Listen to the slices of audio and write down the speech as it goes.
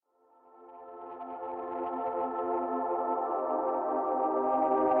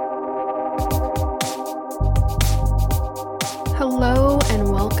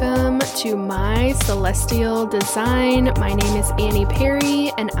to My Celestial Design. My name is Annie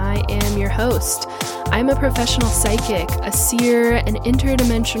Perry, and I am your host. I'm a professional psychic, a seer, an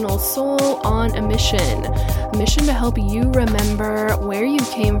interdimensional soul on a mission to help you remember where you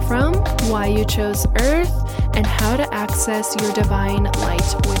came from, why you chose Earth, and how to access your divine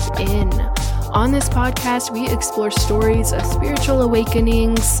light within. On this podcast, we explore stories of spiritual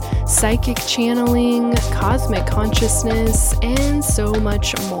awakenings, psychic channeling, cosmic consciousness, and so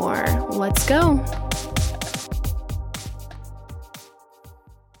much more. Let's go.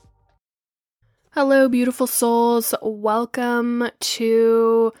 Hello, beautiful souls. Welcome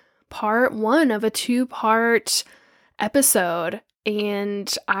to part one of a two-part episode.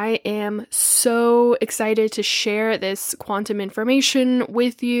 And I am so excited to share this quantum information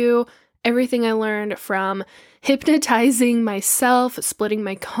with you. Everything I learned from hypnotizing myself, splitting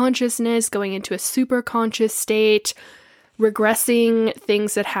my consciousness, going into a super conscious state, regressing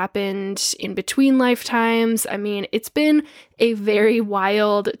things that happened in between lifetimes. I mean, it's been a very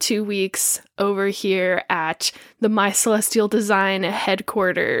wild 2 weeks over here at the My Celestial Design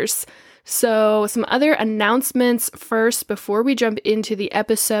headquarters. So some other announcements first before we jump into the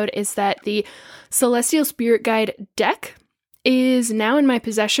episode is that the Celestial Spirit Guide deck is now in my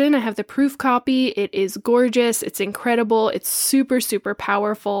possession. I have the proof copy. It is gorgeous. It's incredible. It's super, super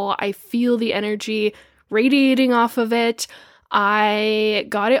powerful. I feel the energy radiating off of it. I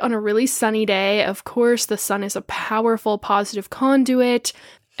got it on a really sunny day. Of course, the sun is a powerful, positive conduit.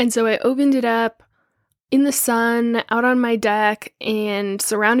 And so I opened it up in the sun, out on my deck, and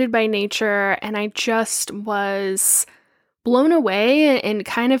surrounded by nature. And I just was blown away and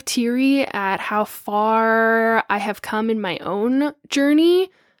kind of teary at how far I have come in my own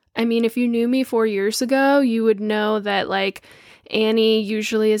journey. I mean, if you knew me 4 years ago, you would know that Annie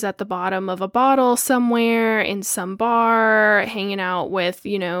usually is at the bottom of a bottle somewhere in some bar, hanging out with,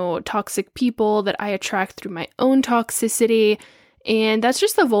 toxic people that I attract through my own toxicity. And that's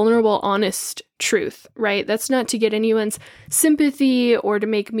just the vulnerable, honest truth, right? That's not to get anyone's sympathy or to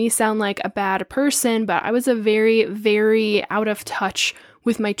make me sound like a bad person, but I was a very, very out of touch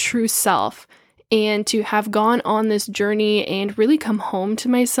with my true self. And to have gone on this journey and really come home to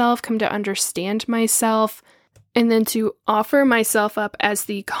myself, come to understand myself, and then to offer myself up as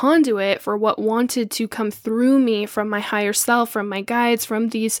the conduit for what wanted to come through me from my higher self, from my guides, from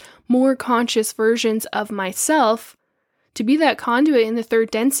these more conscious versions of myself, to be that conduit in the third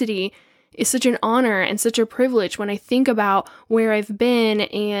density is such an honor and such a privilege when I think about where I've been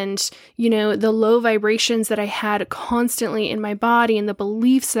and, the low vibrations that I had constantly in my body and the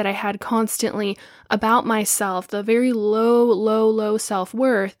beliefs that I had constantly about myself, the very low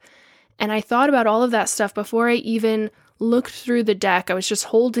self-worth. And I thought about all of that stuff before I even looked through the deck. I was just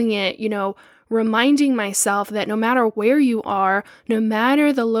holding it, reminding myself that no matter where you are, no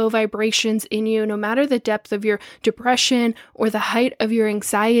matter the low vibrations in you, no matter the depth of your depression or the height of your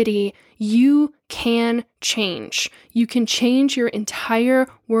anxiety, you can change. You can change your entire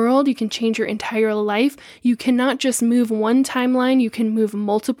world. You can change your entire life. You cannot just move one timeline. You can move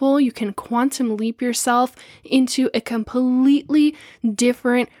multiple. You can quantum leap yourself into a completely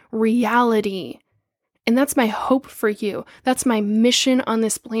different reality. And that's my hope for you. That's my mission on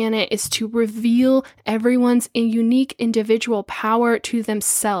this planet, is to reveal everyone's unique individual power to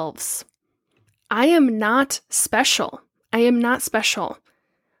themselves. I am not special. I am not special.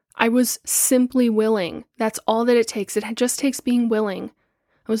 I was simply willing. That's all that it takes. It just takes being willing.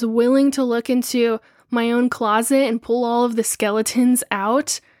 I was willing to look into my own closet and pull all of the skeletons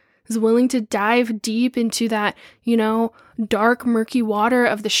out. I was willing to dive deep into that, dark, murky water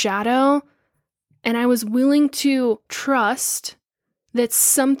of the shadow. And I was willing to trust that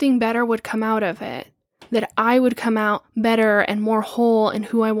something better would come out of it, that I would come out better and more whole in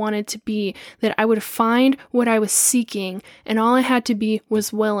who I wanted to be, that I would find what I was seeking, and all I had to be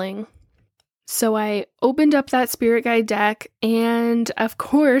was willing. So I opened up that Spirit Guide deck, and of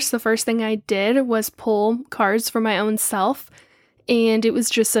course, the first thing I did was pull cards for my own self. And it was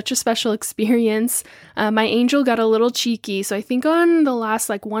just such a special experience. My angel got a little cheeky. So I think on the last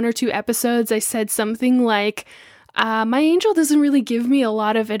 1 or 2 episodes, I said something like, my angel doesn't really give me a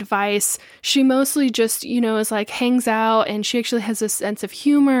lot of advice. She mostly just, hangs out, and she actually has a sense of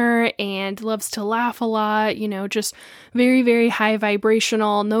humor and loves to laugh a lot, just very, very high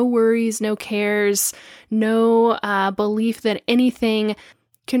vibrational, no worries, no cares, no belief that anything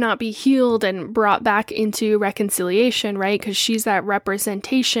cannot be healed and brought back into reconciliation, right? Because she's that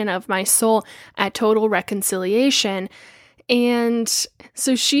representation of my soul at total reconciliation. And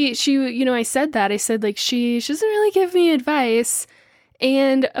so she, I said that, she doesn't really give me advice.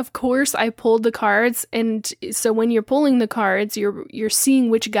 And of course, I pulled the cards. And so when you're pulling the cards, you're seeing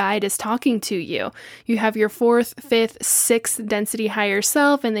which guide is talking to you. You have your 4th, 5th, 6th density higher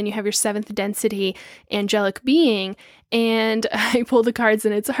self, and then you have your 7th density angelic being. And I pull the cards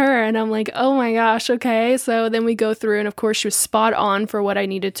and it's her, and I'm like, oh my gosh, okay. So then we go through, and of course she was spot on for what I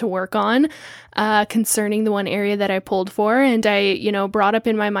needed to work on concerning the one area that I pulled for. And I, brought up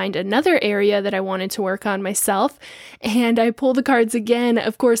in my mind another area that I wanted to work on myself. And I pull the cards again,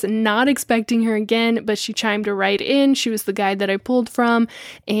 of course, not expecting her again, but she chimed right in. She was the guide that I pulled from,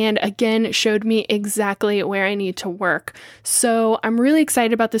 and again showed me exactly where I need to work. So I'm really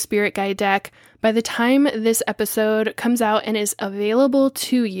excited about the Spirit Guide deck. By the time this episode comes out and is available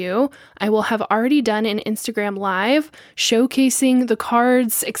to you, I will have already done an Instagram Live showcasing the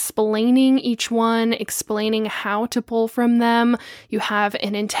cards, explaining each one, explaining how to pull from them. You have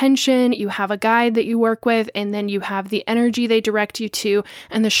an intention, you have a guide that you work with, and then you have the energy they direct you to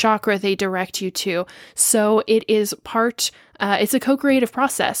and the chakra they direct you to. So it is it's a co-creative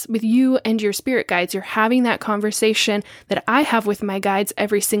process with you and your spirit guides. You're having that conversation that I have with my guides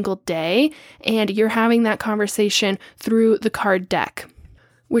every single day, and you're having that conversation through the card deck,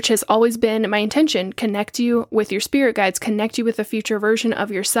 which has always been my intention. Connect you with your spirit guides, connect you with a future version of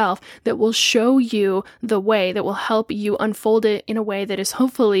yourself that will show you the way, that will help you unfold it in a way that is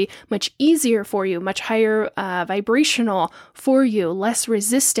hopefully much easier for you, much higher vibrational for you, less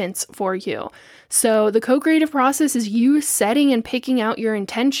resistance for you. So the co-creative process is you setting and picking out your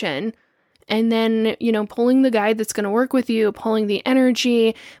intention, and then, pulling the guide that's going to work with you, pulling the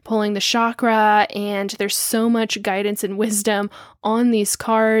energy, pulling the chakra, and there's so much guidance and wisdom on these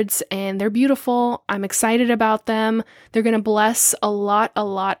cards, and they're beautiful. I'm excited about them. They're going to bless a lot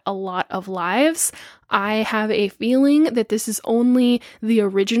of lives. I have a feeling that this is only the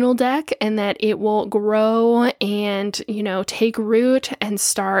original deck, and that it will grow and, take root and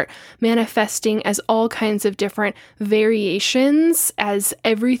start manifesting as all kinds of different variations, as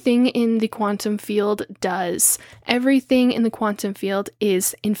everything in the quantum field does. Everything in the quantum field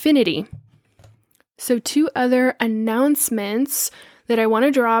is infinity. So 2 other announcements that I want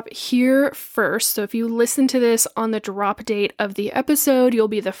to drop here first. So if you listen to this on the drop date of the episode, you'll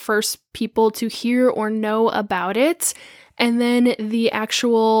be the first people to hear or know about it. And then the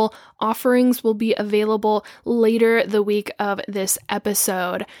actual offerings will be available later the week of this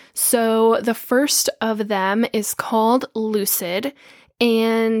episode. So the first of them is called Lucid.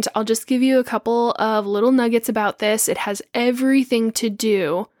 And I'll just give you a couple of little nuggets about this. It has everything to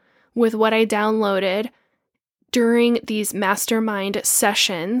do with what I downloaded during these mastermind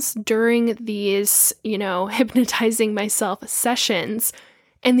sessions, during these, hypnotizing myself sessions,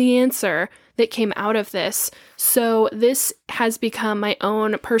 and the answer that came out of this. So this has become my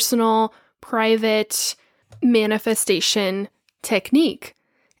own personal, private manifestation technique.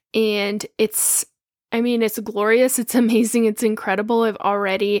 And it's glorious, it's amazing, it's incredible. I've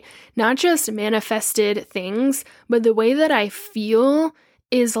already not just manifested things, but the way that I feel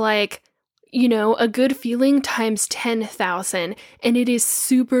is like, a good feeling times 10,000, and it is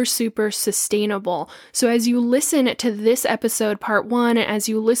super, super sustainable. So as you listen to this episode, part 1, and as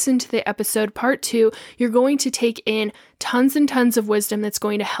you listen to the episode, part 2, you're going to take in tons and tons of wisdom that's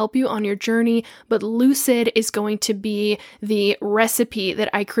going to help you on your journey, but Lucid is going to be the recipe that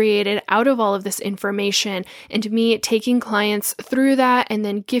I created out of all of this information, and me taking clients through that and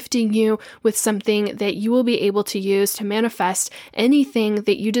then gifting you with something that you will be able to use to manifest anything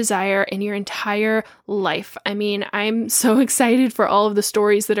that you desire in your entire life. I'm so excited for all of the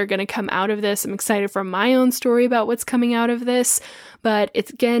stories that are going to come out of this. I'm excited for my own story about what's coming out of this. But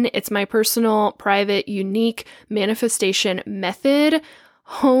it's my personal, private, unique manifestation method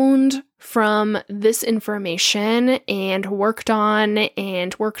honed from this information and worked on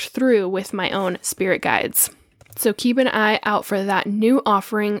and worked through with my own spirit guides. So keep an eye out for that new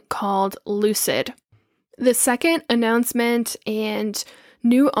offering called Lucid. The second announcement and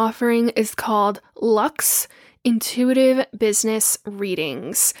new offering is called Lux Intuitive Business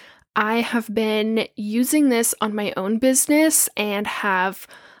Readings. I have been using this on my own business and have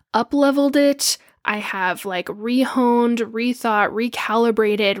up-leveled it. I have rehoned, rethought,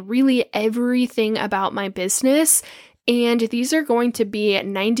 recalibrated really everything about my business. And these are going to be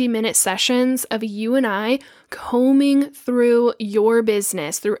 90-minute sessions of you and I combing through your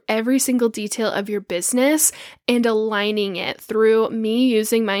business, through every single detail of your business, and aligning it through me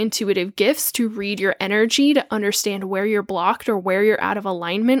using my intuitive gifts to read your energy, to understand where you're blocked or where you're out of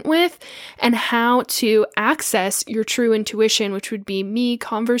alignment with, and how to access your true intuition, which would be me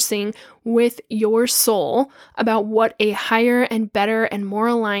conversing with your soul about what a higher and better and more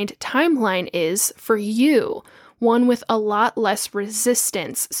aligned timeline is for you. one with a lot less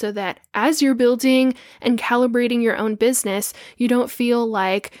resistance, so that as you're building and calibrating your own business, you don't feel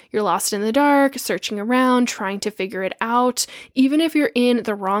like you're lost in the dark, searching around, trying to figure it out. Even if you're in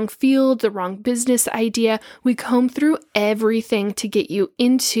the wrong field, the wrong business idea, we comb through everything to get you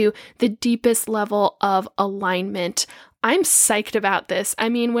into the deepest level of alignment. I'm psyched about this. I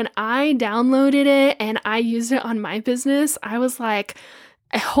mean, when I downloaded it and I used it on my business, I was like,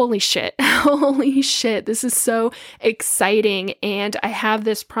 holy shit, this is so exciting. And I have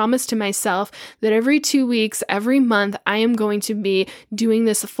this promise to myself that every 2 weeks, every month, I am going to be doing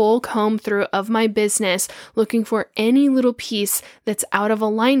this full comb through of my business, looking for any little piece that's out of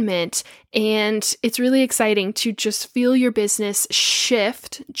alignment. And it's really exciting to just feel your business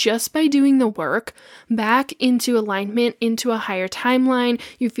shift just by doing the work back into alignment, into a higher timeline.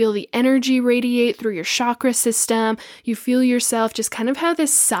 You feel the energy radiate through your chakra system. You feel yourself just kind of have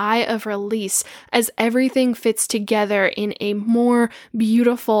this sigh of release as everything fits together in a more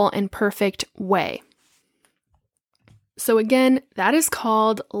beautiful and perfect way. So again, that is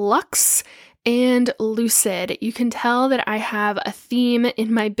called Lux and Lucid. You can tell that I have a theme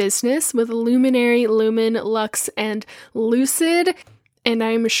in my business with Luminary, Lumen, Lux, and Lucid. And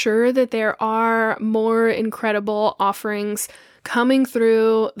I'm sure that there are more incredible offerings coming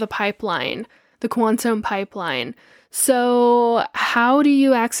through the pipeline, the quantum pipeline. So how do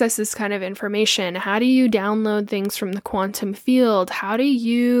you access this kind of information? How do you download things from the quantum field? How do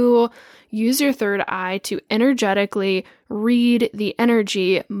you use your third eye to energetically read the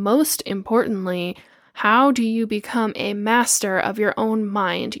energy? Most importantly, how do you become a master of your own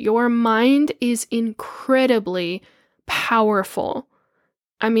mind? Your mind is incredibly powerful.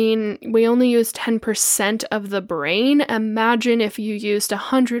 I mean, we only use 10% of the brain. Imagine if you used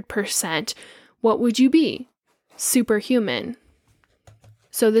 100%. What would you be? Superhuman.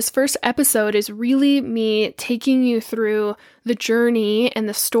 So this first episode is really me taking you through the journey and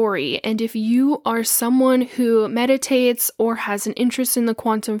the story. And if you are someone who meditates or has an interest in the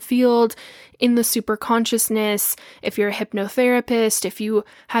quantum field, in the super consciousness, if you're a hypnotherapist, if you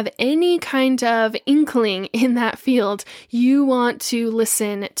have any kind of inkling in that field, you want to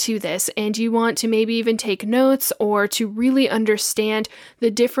listen to this and you want to maybe even take notes or to really understand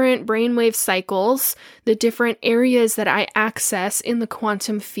the different brainwave cycles, the different areas that I access in the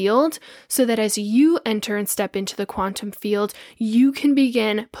quantum field, so that as you enter and step into the quantum field, you can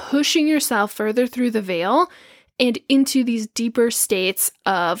begin pushing yourself further through the veil and into these deeper states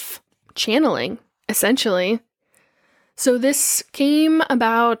of channeling, essentially. So this came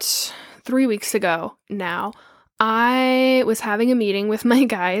about 3 weeks ago now. I was having a meeting with my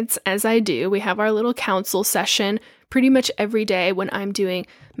guides, as I do. We have our little council session pretty much every day when I'm doing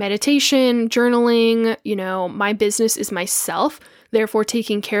meditation, journaling. You know, my business is myself. Therefore,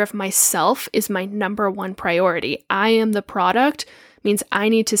 taking care of myself is my number one priority. I am the product, means I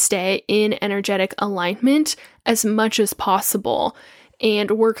need to stay in energetic alignment as much as possible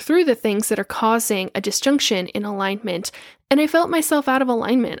and work through the things that are causing a disjunction in alignment. And I felt myself out of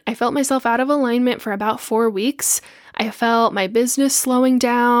alignment. I felt myself out of alignment for about 4 weeks. I felt my business slowing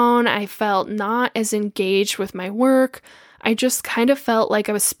down. I felt not as engaged with my work. I just kind of felt like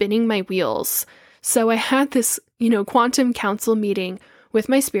I was spinning my wheels. So I had this, quantum council meeting with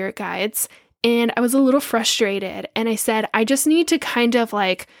my spirit guides, and I was a little frustrated. And I said, I just need to kind of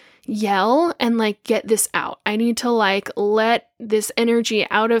yell and get this out. I need to let this energy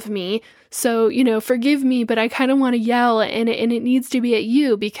out of me. So, forgive me, but I kind of want to yell and it needs to be at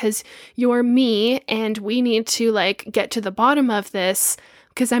you because you're me and we need to get to the bottom of this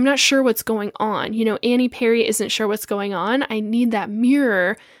because I'm not sure what's going on. Annie Perry isn't sure what's going on. I need that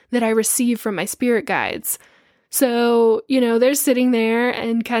mirror that I receive from my spirit guides. So, they're sitting there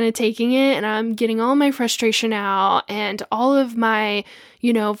and kind of taking it, and I'm getting all my frustration out and all of my,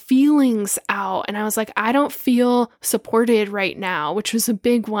 feelings out. And I was like, I don't feel supported right now, which was a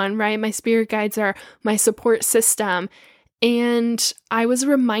big one, right? My spirit guides are my support system. And I was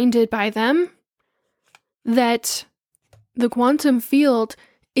reminded by them that the quantum field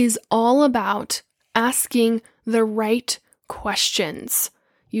is all about asking the right questions.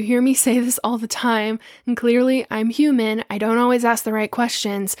 You hear me say this all the time, and clearly I'm human. I don't always ask the right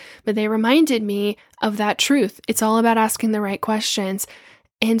questions, but they reminded me of that truth. It's all about asking the right questions.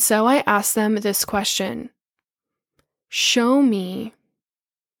 And so I asked them this question: show me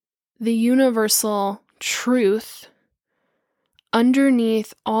the universal truth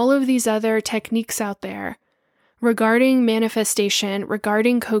underneath all of these other techniques out there regarding manifestation,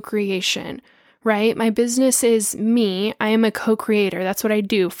 regarding co-creation. Right? My business is me. I am a co-creator. That's what I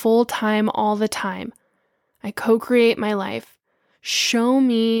do full time, all the time. I co-create my life. Show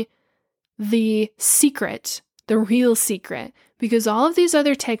me the secret, the real secret, because all of these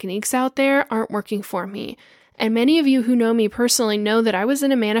other techniques out there aren't working for me. And many of you who know me personally know that I was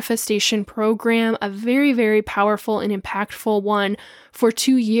in a manifestation program, a very, very powerful and impactful one, for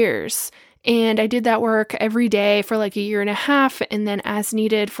 2 years. And I did that work every day for like a year and a half, and then as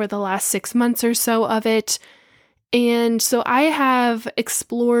needed for the last 6 months or so of it. And so I have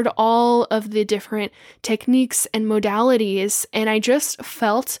explored all of the different techniques and modalities, and I just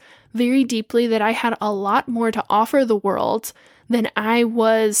felt very deeply that I had a lot more to offer the world than I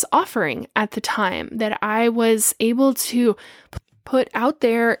was offering at the time, that I was able to put out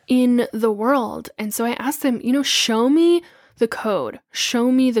there in the world. And so I asked them, show me the code,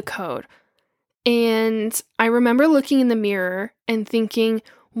 show me the code. And I remember looking in the mirror and thinking,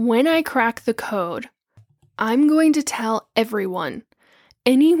 when I crack the code, I'm going to tell everyone.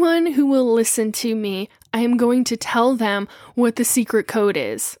 Anyone who will listen to me, I am going to tell them what the secret code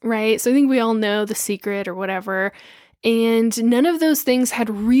is, right? So I think we all know the secret or whatever. And none of those things had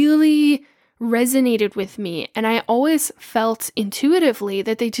really resonated with me. And I always felt intuitively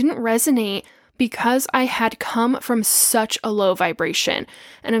that they didn't resonate because I had come from such a low vibration.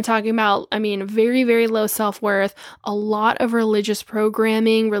 And I'm talking about, very, very low self-worth, a lot of religious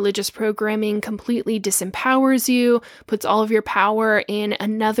programming. Religious programming completely disempowers you, puts all of your power in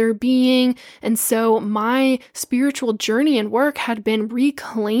another being. And so my spiritual journey and work had been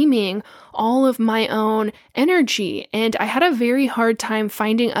reclaiming all of my own energy. And I had a very hard time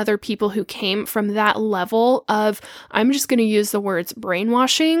finding other people who came from that level of, I'm just going to use the words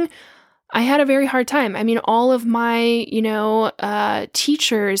brainwashing. I had a very hard time. All of my,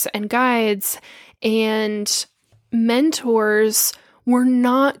 teachers and guides and mentors were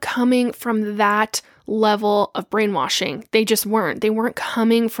not coming from that level of brainwashing. They just weren't. They weren't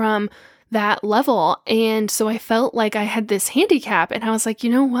coming from that level. And so I felt like I had this handicap, and I was like, you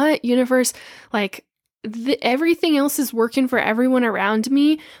know what, universe, everything else is working for everyone around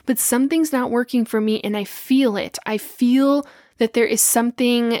me, but something's not working for me, and I feel it. I feel that there is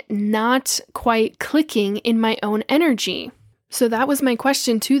something not quite clicking in my own energy. So that was my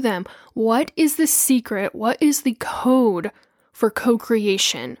question to them. What is the secret? What is the code for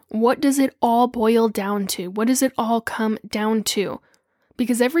co-creation? What does it all boil down to? What does it all come down to?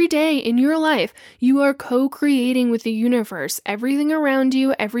 Because every day in your life, you are co-creating with the universe. Everything around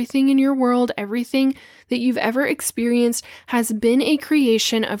you, everything in your world, everything that you've ever experienced has been a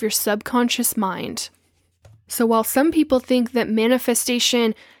creation of your subconscious mind. So while some people think that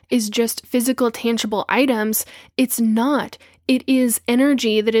manifestation is just physical, tangible items, it's not. It is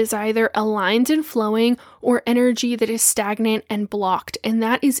energy that is either aligned and flowing or energy that is stagnant and blocked, and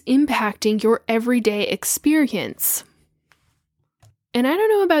that is impacting your everyday experience. And I don't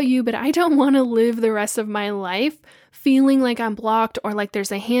know about you, but I don't want to live the rest of my life feeling like I'm blocked or like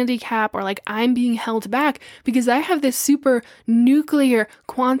there's a handicap or like I'm being held back, because I have this super nuclear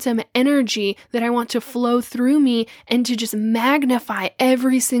quantum energy that I want to flow through me and to just magnify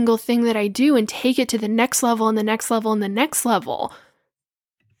every single thing that I do and take it to the next level and the next level and the next level.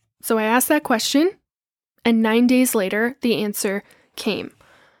 So I asked that question, and 9 days later, the answer came.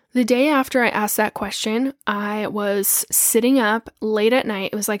 The day after I asked that question, I was sitting up late at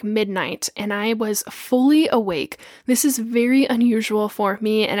night. It was like midnight, and I was fully awake. This is very unusual for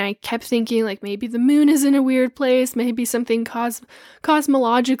me, and I kept thinking like maybe the moon is in a weird place, maybe something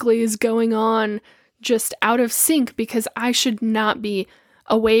cosmologically is going on just out of sync, because I should not be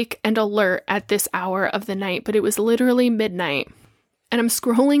awake and alert at this hour of the night, but it was literally midnight. And I'm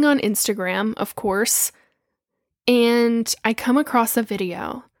scrolling on Instagram, of course, and I come across a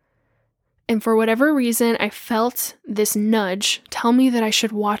video. And for whatever reason, I felt this nudge tell me that I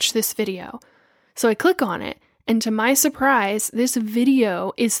should watch this video. So I click on it, and to my surprise, this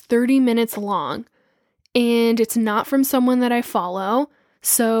video is 30 minutes long, and it's not from someone that I follow.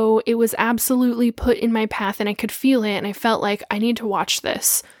 So it was absolutely put in my path, and I could feel it, and I felt like I need to watch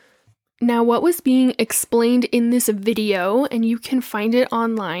this. Now, what was being explained in this video, and you can find it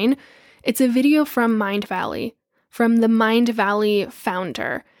online, it's a video from Mindvalley, from the Mindvalley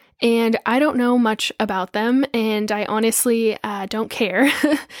founder. And I don't know much about them, and I honestly don't care.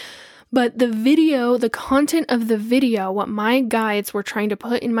 But the content of the video, what my guides were trying to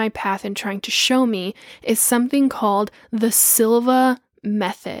put in my path and trying to show me, is something called the Silva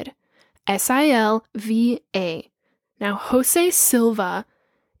method. Silva. Now, Jose Silva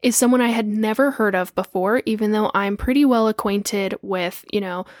is someone I had never heard of before, even though I'm pretty well acquainted with,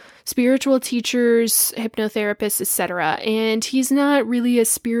 spiritual teachers, hypnotherapists, etc. And he's not really a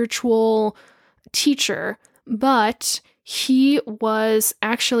spiritual teacher, but he was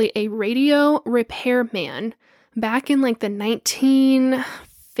actually a radio repairman back in like the 1950s,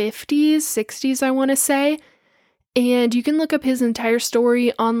 60s, I want to say. And you can look up his entire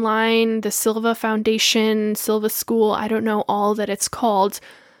story online, the Silva Foundation, Silva School, I don't know all that it's called,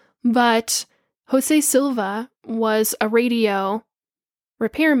 but Jose Silva was a radio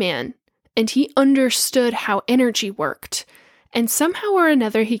repairman, and he understood how energy worked. And somehow or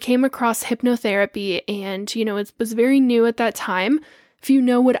another, he came across hypnotherapy, and, it was very new at that time. If you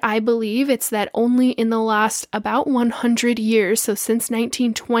know what I believe, it's that only in the last about 100 years, so since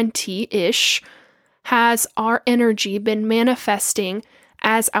 1920-ish, has our energy been manifesting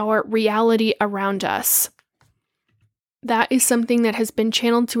as our reality around us. That is something that has been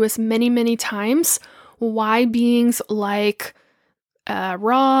channeled to us many, many times. Why beings like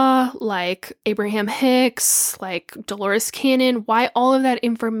Ra, like Abraham Hicks, like Dolores Cannon, why all of that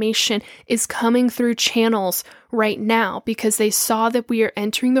information is coming through channels right now, because they saw that we are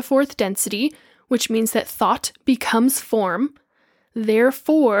entering the fourth density, which means that thought becomes form.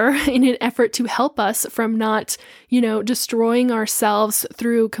 Therefore, in an effort to help us from not, destroying ourselves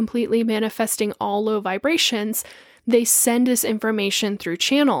through completely manifesting all low vibrations, they send us information through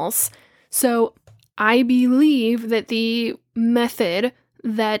channels. So I believe that the method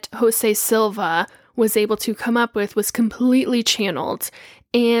that Jose Silva was able to come up with was completely channeled.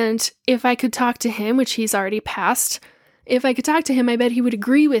 And if I could talk to him, which he's already passed, if I could talk to him, I bet he would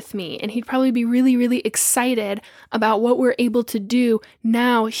agree with me, and he'd probably be really, really excited about what we're able to do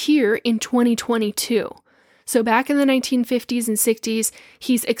now here in 2022. So back in the 1950s and 60s,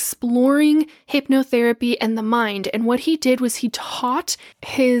 he's exploring hypnotherapy and the mind. And what he did was he taught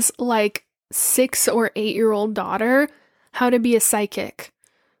his 6 or 8-year-old daughter how to be a psychic.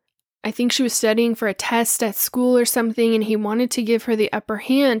 I think she was studying for a test at school or something, and he wanted to give her the upper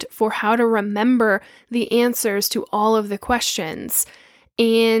hand for how to remember the answers to all of the questions.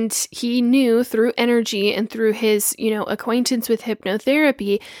 And he knew through energy and through his, acquaintance with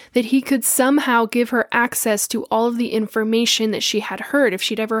hypnotherapy that he could somehow give her access to all of the information that she had heard. If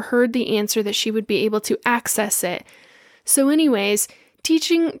she'd ever heard the answer, that she would be able to access it. So anyways,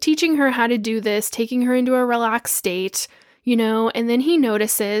 teaching her how to do this, taking her into a relaxed state, and then he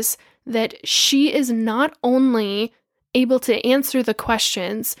notices that she is not only able to answer the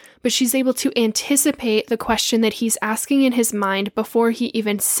questions, but she's able to anticipate the question that he's asking in his mind before he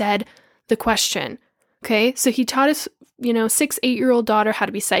even said the question. Okay, so he taught his, 6, 8-year-old daughter how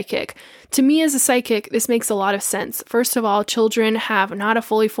to be psychic. To me as a psychic, this makes a lot of sense. First of all, children have not a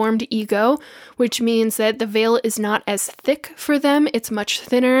fully formed ego, which means that the veil is not as thick for them. It's much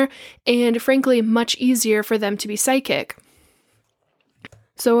thinner and frankly, much easier for them to be psychic.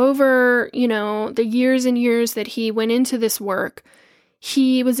 So over, the years and years that he went into this work,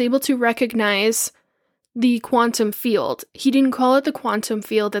 he was able to recognize the quantum field. He didn't call it the quantum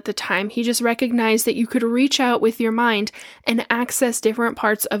field at the time. He just recognized that you could reach out with your mind and access different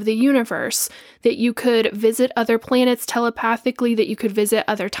parts of the universe, that you could visit other planets telepathically, that you could visit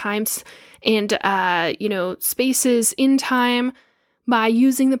other times and, spaces in time by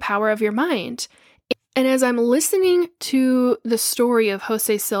using the power of your mind. And as I'm listening to the story of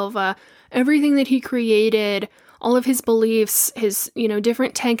Jose Silva, everything that he created, all of his beliefs, his,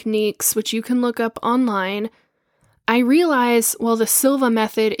 different techniques, which you can look up online, I realize, the Silva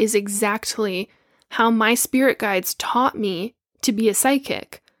method is exactly how my spirit guides taught me to be a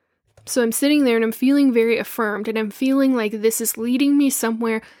psychic. So I'm sitting there and I'm feeling very affirmed, and I'm feeling like this is leading me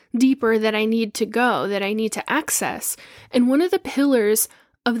somewhere deeper that I need to go, that I need to access. And one of the pillars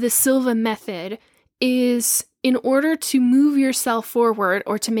of the Silva method is, in order to move yourself forward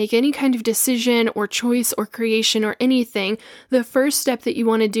or to make any kind of decision or choice or creation or anything, the first step that you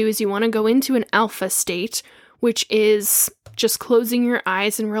want to do is you want to go into an alpha state, which is just closing your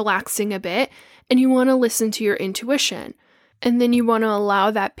eyes and relaxing a bit, and you want to listen to your intuition. And then you want to allow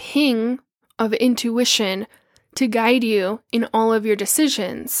that ping of intuition to guide you in all of your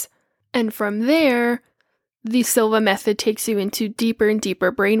decisions. And from there, the Silva method takes you into deeper and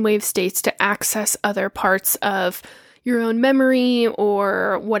deeper brainwave states to access other parts of your own memory,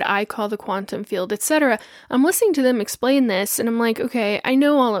 or what I call the quantum field, etc. I'm listening to them explain this, and I'm like, okay, I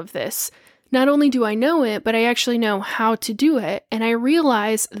know all of this. Not only do I know it, but I actually know how to do it. And I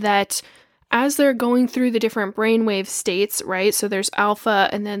realize that as they're going through the different brainwave states, right? So there's alpha,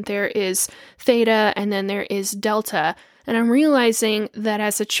 and then there is theta, and then there is delta. And I'm realizing that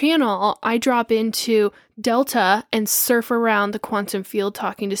as a channel, I drop into delta and surf around the quantum field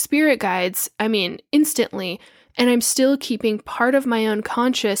talking to spirit guides, instantly. And I'm still keeping part of my own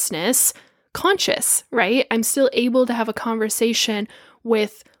consciousness conscious, right? I'm still able to have a conversation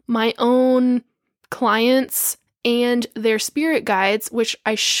with my own clients and their spirit guides, which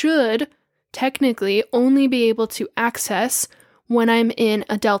I should technically only be able to access when I'm in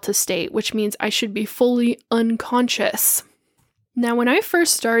a delta state, which means I should be fully unconscious. Now, when I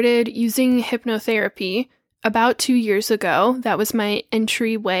first started using hypnotherapy about 2 years ago, that was my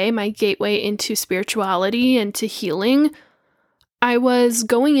entryway, my gateway into spirituality and to healing. I was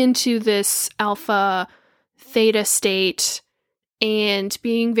going into this alpha theta state and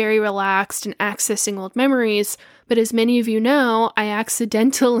being very relaxed and accessing old memories. But as many of you know, I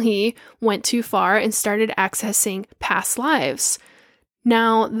accidentally went too far and started accessing past lives.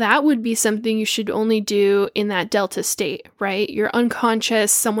 Now, that would be something you should only do in that delta state, right? You're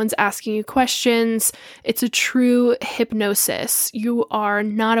unconscious, someone's asking you questions. It's a true hypnosis. You are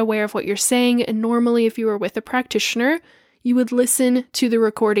not aware of what you're saying. And normally, if you were with a practitioner, you would listen to the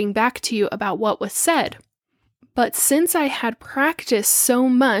recording back to you about what was said. But since I had practiced so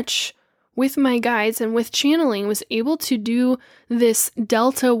much with my guides and with channeling, was able to do this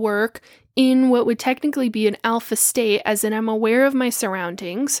delta work in what would technically be an alpha state, as in I'm aware of my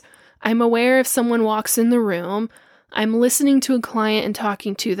surroundings, I'm aware if someone walks in the room, I'm listening to a client and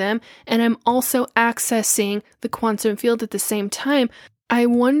talking to them, and I'm also accessing the quantum field at the same time. I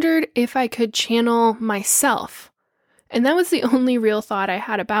wondered if I could channel myself. And that was the only real thought I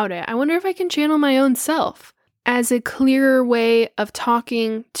had about it. I wonder if I can channel my own self as a clearer way of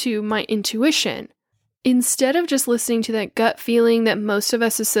talking to my intuition. Instead of just listening to that gut feeling that most of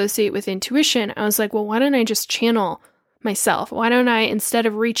us associate with intuition, I was like, well, why don't I just channel myself? Why don't I, instead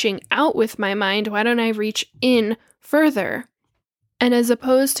of reaching out with my mind, why don't I reach in further? And as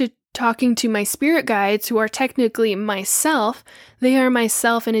opposed to talking to my spirit guides, who are technically myself, they are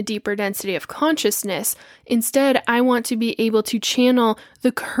myself in a deeper density of consciousness. Instead, I want to be able to channel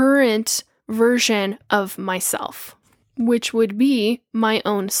the current version of myself, which would be my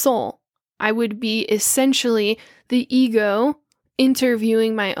own soul. I would be essentially the ego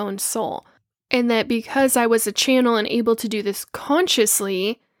interviewing my own soul. And that because I was a channel and able to do this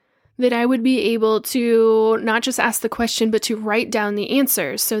consciously, that I would be able to not just ask the question, but to write down the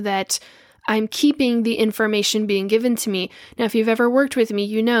answers so that I'm keeping the information being given to me. Now, if you've ever worked with me,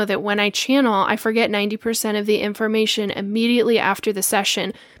 you know that when I channel, I forget 90% of the information immediately after the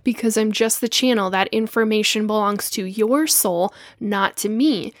session because I'm just the channel. That information belongs to your soul, not to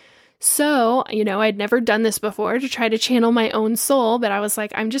me. So, I'd never done this before to try to channel my own soul, but I was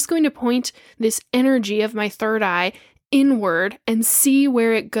like, I'm just going to point this energy of my third eye inward and see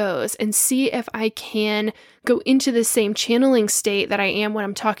where it goes and see if I can go into the same channeling state that I am when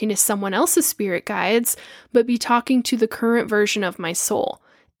I'm talking to someone else's spirit guides, but be talking to the current version of my soul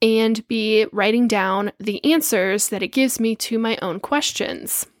and be writing down the answers that it gives me to my own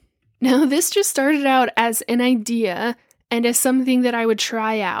questions. Now, this just started out as an idea and as something that I would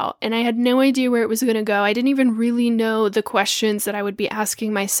try out, and I had no idea where it was going to go. I didn't even really know the questions that I would be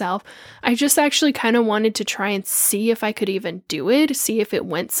asking myself. I just actually kind of wanted to try and see if I could even do it, see if it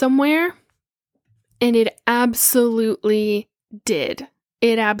went somewhere. And it absolutely did.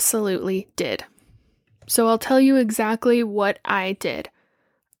 It absolutely did. So I'll tell you exactly what I did.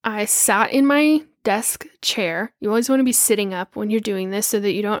 I sat in my desk chair. You always want to be sitting up when you're doing this so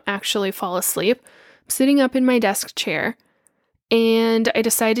that you don't actually fall asleep. Sitting up in my desk chair, and I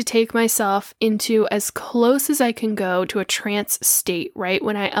decided to take myself into as close as I can go to a trance state, right?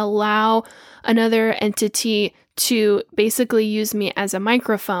 When I allow another entity to basically use me as a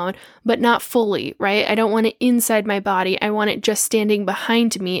microphone, but not fully, right? I don't want it inside my body. I want it just standing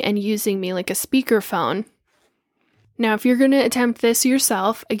behind me and using me like a speakerphone. Now, if you're going to attempt this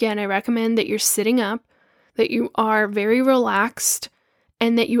yourself, again, I recommend that you're sitting up, that you are very relaxed,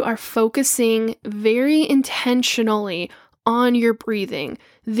 and that you are focusing very intentionally on your breathing.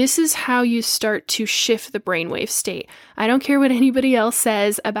 This is how you start to shift the brainwave state. I don't care what anybody else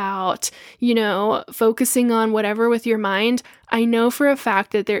says about, focusing on whatever with your mind. I know for a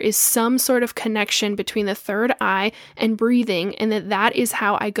fact that there is some sort of connection between the third eye and breathing, and that is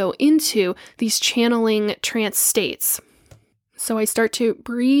how I go into these channeling trance states. So I start to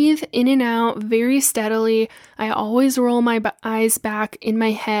breathe in and out very steadily. I always roll my eyes back in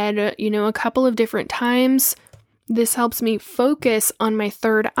my head, a couple of different times. This helps me focus on my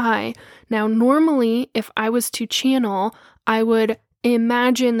third eye. Now, normally, if I was to channel, I would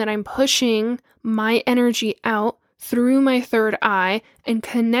imagine that I'm pushing my energy out through my third eye and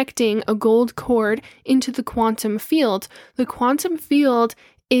connecting a gold cord into the quantum field. The quantum field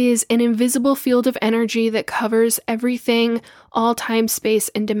is an invisible field of energy that covers everything, all time, space,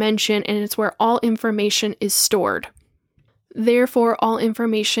 and dimension, and it's where all information is stored. Therefore, all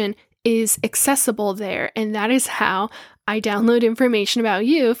information is accessible there, and that is how I download information about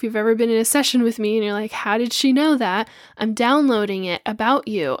you. If you've ever been in a session with me and you're like, how did she know that? I'm downloading it about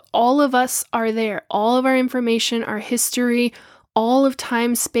you. All of us are there. All of our information, our history, All of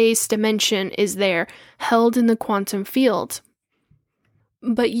time, space, dimension is there, held in the quantum field.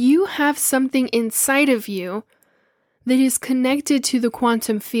 But you have something inside of you that is connected to the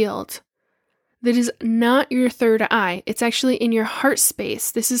quantum field. That is not your third eye. It's actually in your heart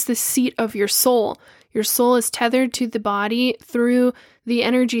space. This is the seat of your soul. Your soul is tethered to the body through the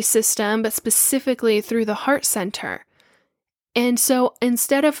energy system, but specifically through the heart center. And so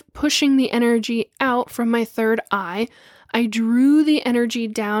instead of pushing the energy out from my third eye, I drew the energy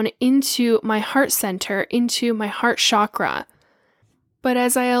down into my heart center, into my heart chakra. But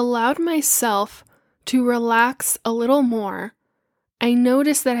as I allowed myself to relax a little more, I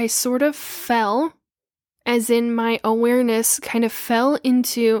noticed that I sort of fell, as in my awareness kind of fell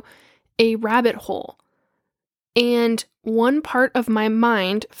into a rabbit hole. And one part of my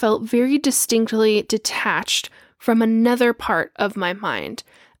mind felt very distinctly detached from another part of my mind.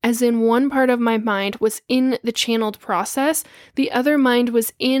 As in one part of my mind was in the channeled process, the other mind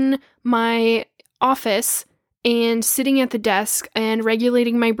was in my office and sitting at the desk and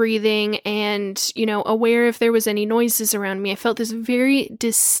regulating my breathing and, aware if there was any noises around me. I felt this very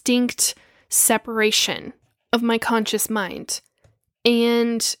distinct separation of my conscious mind.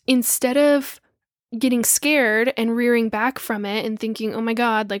 And instead of getting scared and rearing back from it and thinking, oh my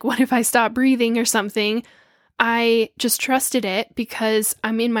God, like what if I stop breathing or something, I just trusted it because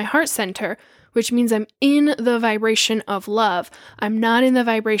I'm in my heart center, which means I'm in the vibration of love. I'm not in the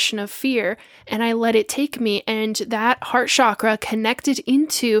vibration of fear, and I let it take me, and that heart chakra connected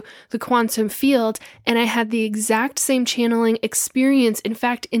into the quantum field, and I had the exact same channeling experience, in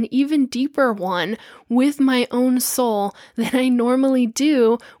fact, an even deeper one with my own soul than I normally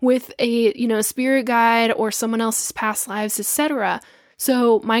do with a, spirit guide or someone else's past lives, etc.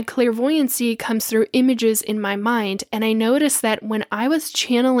 So my clairvoyancy comes through images in my mind, and I noticed that when I was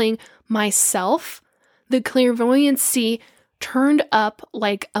channeling myself, the clairvoyancy turned up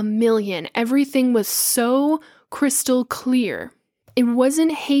like a million. Everything was so crystal clear. It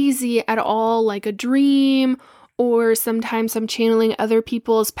wasn't hazy at all, like a dream, or sometimes I'm channeling other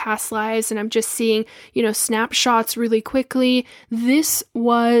people's past lives and I'm just seeing, snapshots really quickly. This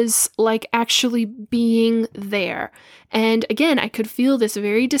was like actually being there. And again, I could feel this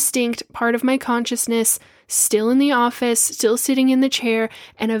very distinct part of my consciousness still in the office, still sitting in the chair,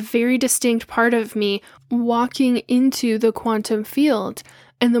 and a very distinct part of me walking into the quantum field.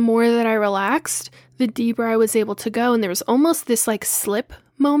 And the more that I relaxed, the deeper I was able to go. And there was almost this like slip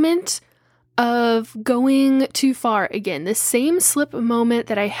moment of going too far. Again, the same slip moment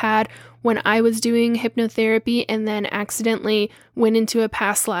that I had when I was doing hypnotherapy and then accidentally went into a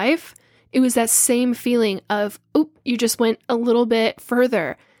past life. It was that same feeling of, you just went a little bit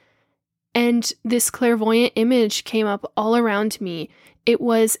further. And this clairvoyant image came up all around me. It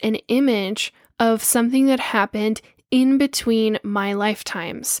was an image of something that happened in between my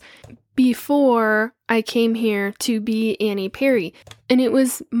lifetimes, before I came here to be Annie Perry. And it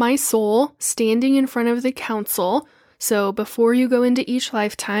was my soul standing in front of the council. So before you go into each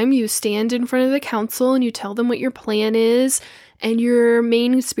lifetime, you stand in front of the council and you tell them what your plan is. And your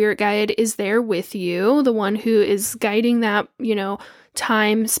main spirit guide is there with you, the one who is guiding that,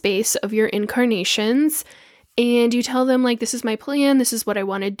 time, space of your incarnations. And you tell them, like, this is my plan, this is what I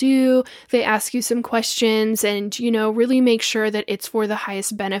want to do. They ask you some questions and, really make sure that it's for the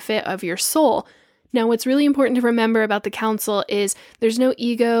highest benefit of your soul. Now, what's really important to remember about the council is there's no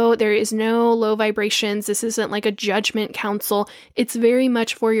ego, there is no low vibrations. This isn't like a judgment council. It's very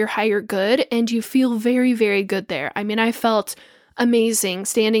much for your higher good, and you feel very, very good there. I mean, I felt amazing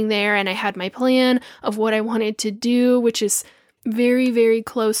standing there, and I had my plan of what I wanted to do, which is very, very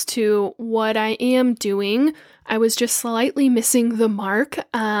close to what I am doing. I was just slightly missing the mark,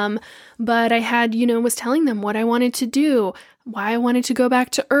 but I had, was telling them what I wanted to do, why I wanted to go back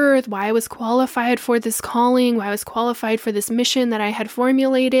to Earth, why I was qualified for this calling, why I was qualified for this mission that I had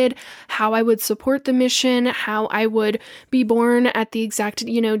formulated, how I would support the mission, how I would be born at the exact,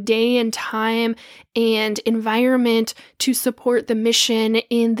 day and time and environment to support the mission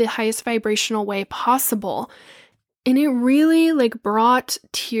in the highest vibrational way possible. And it really brought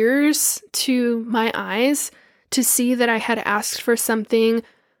tears to my eyes to see that I had asked for something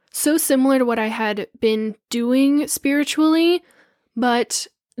so similar to what I had been doing spiritually, but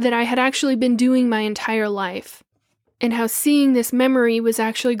that I had actually been doing my entire life. And how seeing this memory was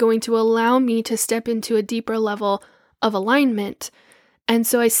actually going to allow me to step into a deeper level of alignment. And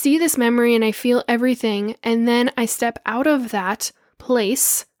so I see this memory and I feel everything, and then I step out of that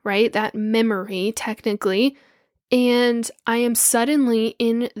place, right? That memory, technically. And I am suddenly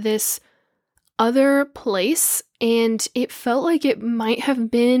in this other place, and it felt like it might have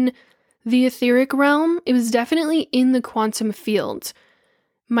been the etheric realm, it was definitely in the quantum field.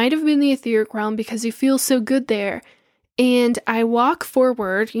 Might have been the etheric realm because you feel so good there. And I walk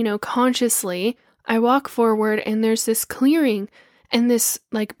forward, consciously, I walk forward and there's this clearing and this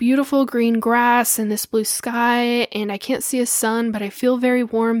like beautiful green grass and this blue sky, and I can't see a sun, but I feel very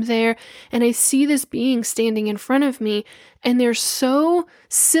warm there. And I see this being standing in front of me, and they're so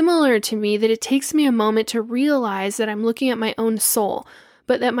similar to me that it takes me a moment to realize that I'm looking at my own soul,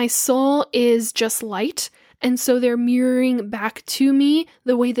 but that my soul is just light. And so they're mirroring back to me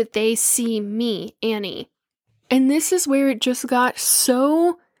the way that they see me, Annie. And this is where it just got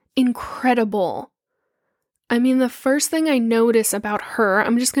so incredible. I mean, the first thing I notice about her,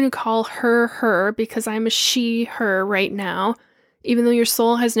 I'm just going to call her because I'm a she, her right now, even though your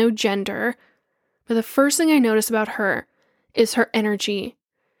soul has no gender. But the first thing I notice about her is her energy.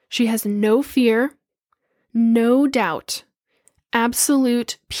 She has no fear, no doubt,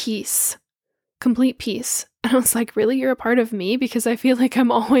 absolute peace, complete peace. And I was like, really, you're a part of me? Because I feel like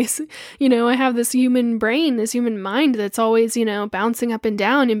I'm always, I have this human brain, this human mind that's always, bouncing up and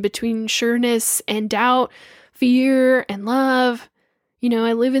down in between sureness and doubt, fear and love.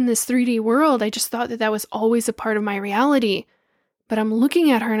 I live in this 3D world. I just thought that was always a part of my reality. But I'm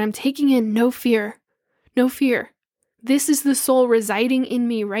looking at her and I'm taking in no fear. No fear. This is the soul residing in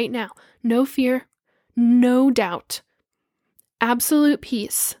me right now. No fear. No doubt. Absolute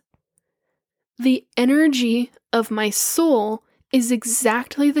peace. The energy of my soul is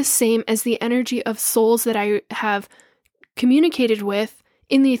exactly the same as the energy of souls that I have communicated with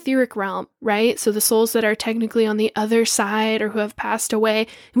in the etheric realm, right? So the souls that are technically on the other side or who have passed away,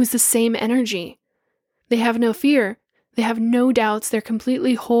 it was the same energy. They have no fear. They have no doubts. They're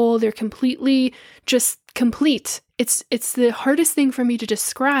completely whole. They're completely just complete. It's the hardest thing for me to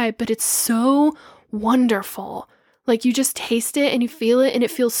describe, but it's so wonderful. Like you just taste it and you feel it and it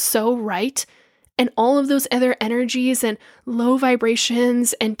feels so right. And all of those other energies and low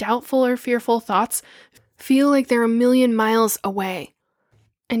vibrations and doubtful or fearful thoughts feel like they're a million miles away.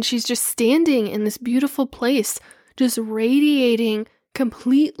 And she's just standing in this beautiful place, just radiating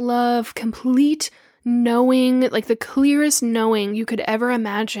complete love, complete knowing, like the clearest knowing you could ever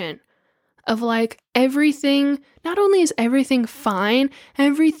imagine of like everything. Not only is everything fine,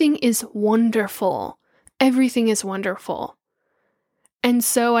 everything is wonderful. Everything is wonderful. And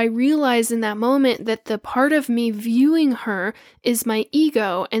so I realized in that moment that the part of me viewing her is my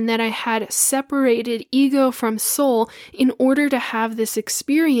ego, and that I had separated ego from soul in order to have this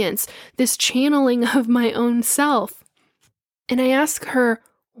experience, this channeling of my own self. And I asked her,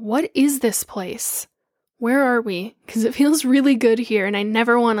 what is this place? Where are we? Because it feels really good here and I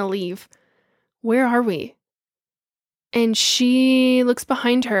never want to leave. Where are we? And she looks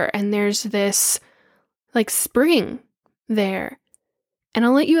behind her and there's this like spring there. And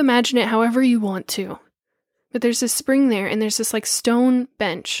I'll let you imagine it however you want to. But there's this spring there and there's this like stone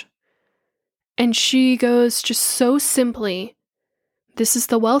bench. And she goes just so simply, this is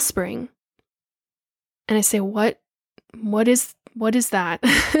the wellspring. And I say, what is that?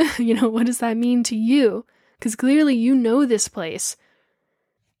 What does that mean to you? Because clearly you know this place.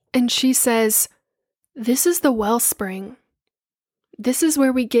 And she says, this is the wellspring. This is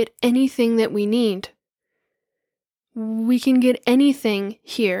where we get anything that we need. We can get anything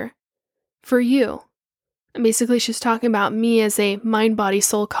here for you. And basically she's talking about me as a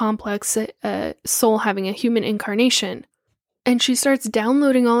mind-body-soul complex, soul having a human incarnation. And she starts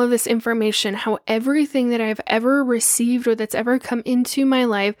downloading all of this information, how everything that I've ever received or that's ever come into my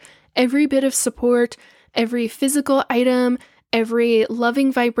life, every bit of support, every physical item, every loving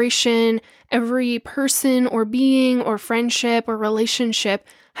vibration, every person or being or friendship or relationship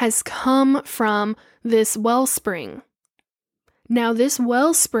has come from this wellspring. Now, this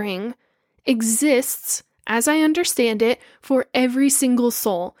wellspring exists, as I understand it, for every single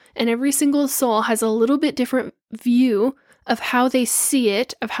soul. And every single soul has a little bit different view of how they see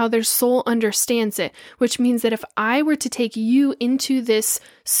it, of how their soul understands it, which means that if I were to take you into this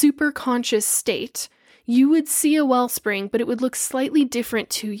super conscious state, you would see a wellspring, but it would look slightly different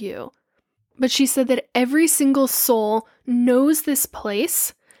to you. But she said that every single soul knows this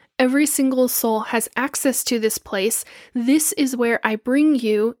place. Every single soul has access to this place. This is where I bring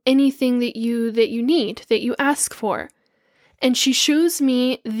you anything that you need, that you ask for. And she shows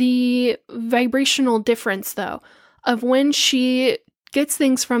me the vibrational difference, though, of when she gets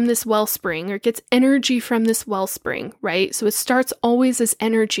things from this wellspring or gets energy from this wellspring, right? So it starts always as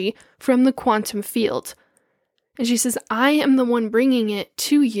energy from the quantum field. And she says, I am the one bringing it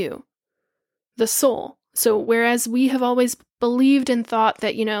to you, the soul. So whereas we have always believed and thought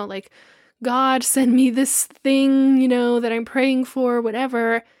that, like God send me this thing, that I'm praying for,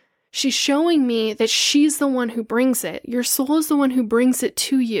 whatever, She's showing me that she's the one who brings it. Your soul is the one who brings it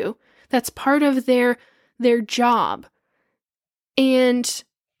to you. That's part of their job. And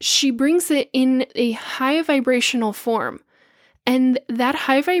she brings it in a high vibrational form. And that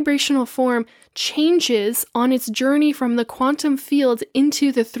high vibrational form changes on its journey from the quantum field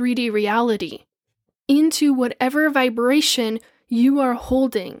into the 3D reality, into whatever vibration you are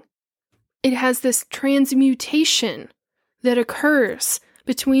holding. It has this transmutation that occurs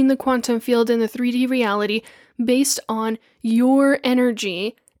between the quantum field and the 3D reality based on your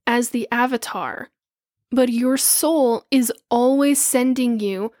energy as the avatar. But your soul is always sending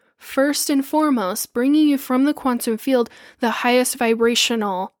you, first and foremost, bringing you from the quantum field the highest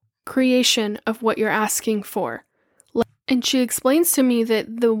vibrational creation of what you're asking for. And she explains to me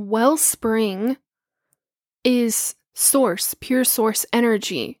that the wellspring is source, pure source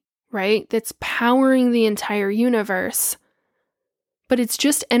energy, right? That's powering the entire universe. But it's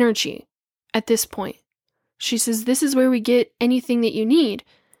just energy at this point. She says, this is where we get anything that you need.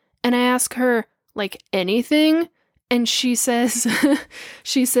 And I ask her, like, anything? And she says,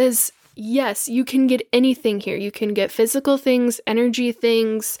 yes, you can get anything here. You can get physical things, energy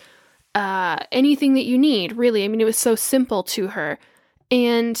things, anything that you need, really. I mean, it was so simple to her.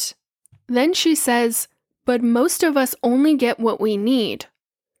 And then she says, but most of us only get what we need.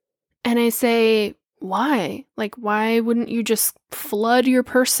 And I say, why? Like, why wouldn't you just flood your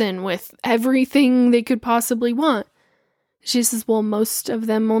person with everything they could possibly want? She says, well, most of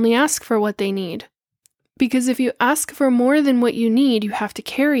them only ask for what they need. Because if you ask for more than what you need, you have to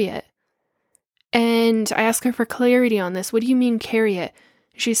carry it. And I ask her for clarity on this. What do you mean carry it?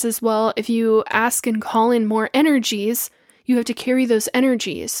 She says, well, if you ask and call in more energies, you have to carry those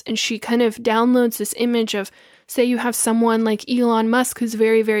energies. And she kind of downloads this image of, say you have someone like Elon Musk who's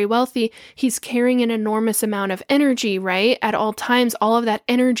very, very wealthy. He's carrying an enormous amount of energy, right? At all times, all of that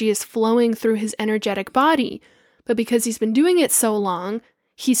energy is flowing through his energetic body. But because he's been doing it so long,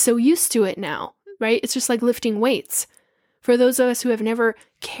 he's so used to it now, right? It's just like lifting weights. For those of us who have never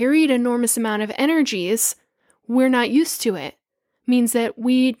carried an enormous amount of energies, we're not used to it. Means that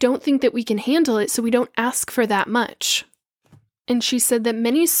we don't think that we can handle it, so we don't ask for that much. And she said that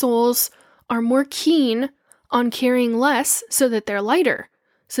many souls are more keen on carrying less so that they're lighter,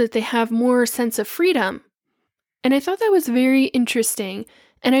 so that they have more sense of freedom. And I thought that was very interesting.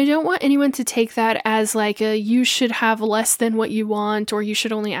 And I don't want anyone to take that as like you should have less than what you want, or you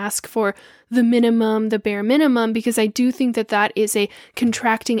should only ask for the minimum, the bare minimum, because I do think that that is a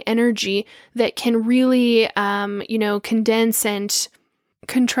contracting energy that can really, condense and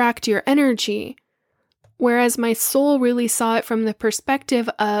contract your energy. Whereas my soul really saw it from the perspective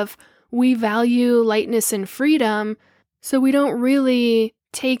of we value lightness and freedom, so we don't really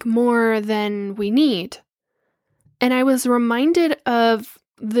take more than we need. And I was reminded of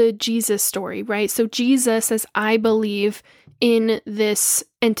the Jesus story, right? So Jesus, as I believe in this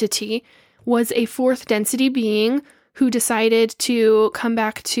entity, was a fourth density being who decided to come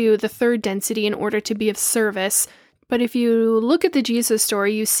back to the third density in order to be of service. But if you look at the Jesus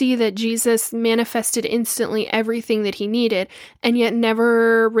story, you see that Jesus manifested instantly everything that he needed, and yet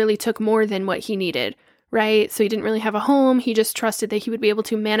never really took more than what he needed, right? So he didn't really have a home. He just trusted that he would be able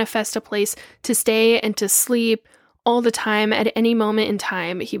to manifest a place to stay and to sleep all the time at any moment in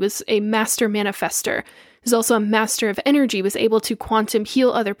time. He was a master manifester. He was also a master of energy, was able to quantum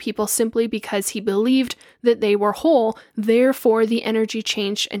heal other people simply because he believed that they were whole. Therefore, the energy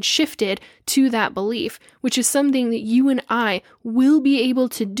changed and shifted to that belief, which is something that you and I will be able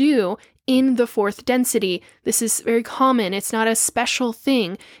to do in the fourth density. This is very common. It's not a special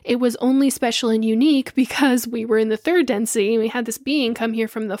thing. It was only special and unique because we were in the third density and we had this being come here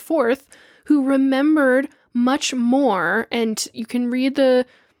from the fourth who remembered much more, and you can read the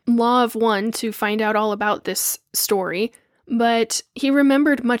Law of One to find out all about this story, but he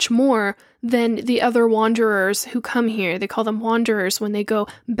remembered much more than the other wanderers who come here. They call them wanderers when they go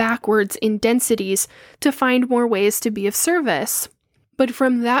backwards in densities to find more ways to be of service. But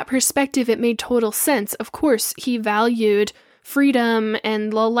from that perspective, it made total sense. Of course, he valued freedom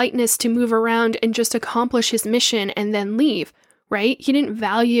and the lightness to move around and just accomplish his mission and then leave, right? He didn't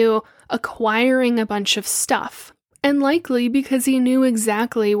value acquiring a bunch of stuff. And likely because he knew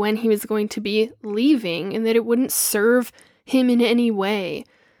exactly when he was going to be leaving and that it wouldn't serve him in any way.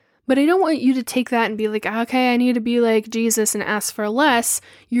 But I don't want you to take that and be like, okay, I need to be like Jesus and ask for less.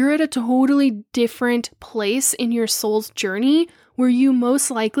 You're at a totally different place in your soul's journey where you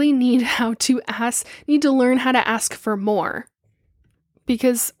most likely need to learn how to ask for more.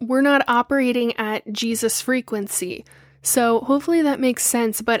 Because we're not operating at Jesus frequency. So hopefully that makes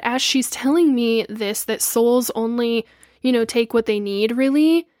sense. But as she's telling me this, that souls only, take what they need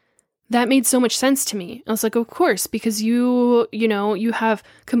really, that made so much sense to me. I was like, of course, because you have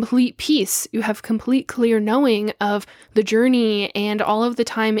complete peace. You have complete clear knowing of the journey and all of the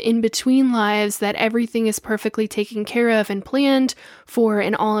time in between lives, that everything is perfectly taken care of and planned for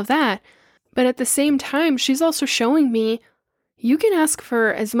and all of that. But at the same time, she's also showing me you can ask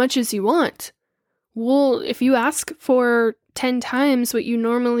for as much as you want. Well, if you ask for 10 times what you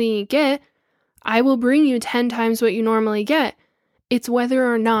normally get, I will bring you 10 times what you normally get. It's whether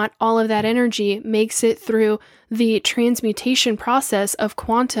or not all of that energy makes it through the transmutation process of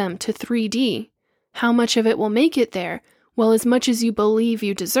quantum to 3D. How much of it will make it there? Well, as much as you believe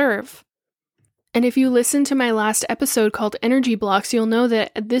you deserve. And if you listen to my last episode called Energy Blocks, you'll know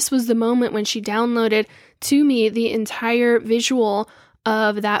that this was the moment when she downloaded to me the entire visual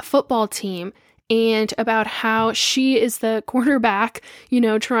of that football team and about how she is the quarterback,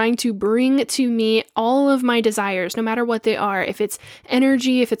 trying to bring to me all of my desires, no matter what they are. If it's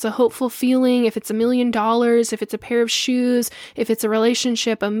energy, if it's a hopeful feeling, if it's $1 million, if it's a pair of shoes, if it's a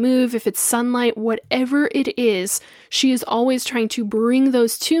relationship, a move, if it's sunlight, whatever it is, she is always trying to bring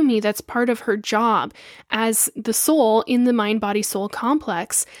those to me. That's part of her job as the soul in the mind-body-soul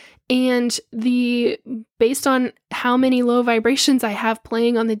complex. And based on how many low vibrations I have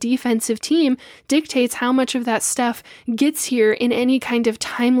playing on the defensive team dictates how much of that stuff gets here in any kind of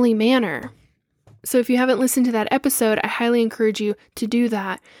timely manner. So if you haven't listened to that episode, I highly encourage you to do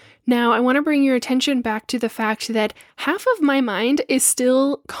that. Now, I want to bring your attention back to the fact that half of my mind is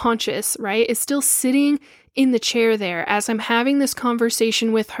still conscious, right? It's still sitting in the chair there as I'm having this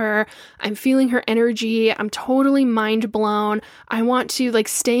conversation with her. I'm feeling her energy. I'm totally mind blown. I want to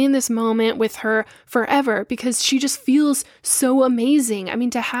stay in this moment with her forever because she just feels so amazing. I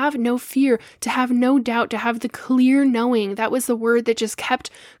mean, to have no fear, to have no doubt, to have the clear knowing, that was the word that just kept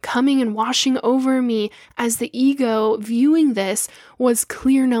coming and washing over me as the ego viewing this was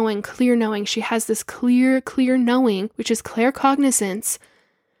clear knowing, clear knowing. She has this clear knowing, which is claircognizance,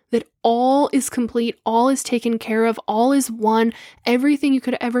 that all is complete, all is taken care of, all is one, everything you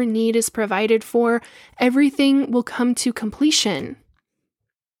could ever need is provided for, everything will come to completion.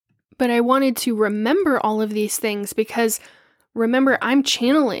 But I wanted to remember all of these things because, remember, I'm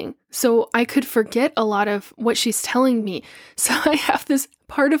channeling, so I could forget a lot of what she's telling me. So I have this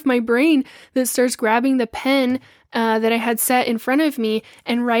part of my brain that starts grabbing the pen that I had set in front of me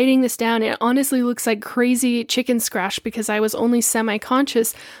and writing this down. It honestly looks like crazy chicken scratch because I was only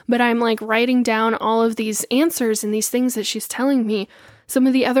semi-conscious, but I'm writing down all of these answers and these things that she's telling me. Some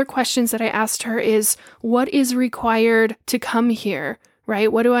of the other questions that I asked her is, what is required to come here? Right?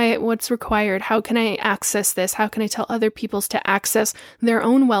 What's required? How can I access this? How can I tell other people to access their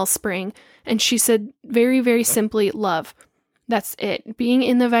own wellspring? And she said very, very simply, love. That's it. Being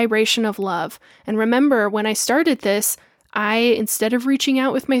in the vibration of love. And remember, when I started this, instead of reaching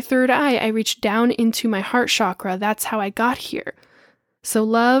out with my third eye, I reached down into my heart chakra. That's how I got here. So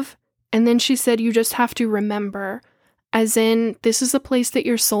love. And then she said, you just have to remember. As in, this is a place that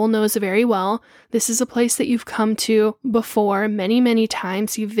your soul knows very well. This is a place that you've come to before many, many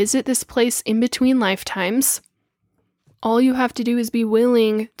times. You visit this place in between lifetimes. All you have to do is be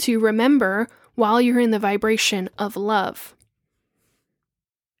willing to remember while you're in the vibration of love.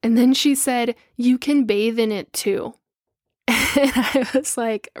 And then she said, you can bathe in it too. And I was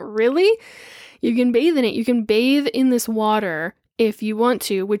like, really? You can bathe in it. You can bathe in this water if you want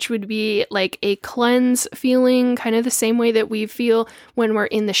to, which would be like a cleanse feeling, kind of the same way that we feel when we're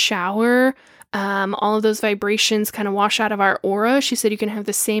in the shower. All of those vibrations kind of wash out of our aura. She said you can have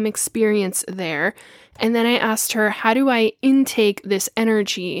the same experience there. And then I asked her, how do I intake this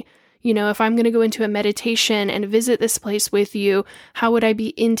energy? If I'm going to go into a meditation and visit this place with you, how would I be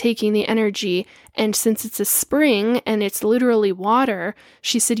intaking the energy? And since it's a spring and it's literally water,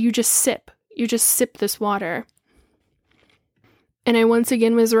 she said, you just sip this water. And I once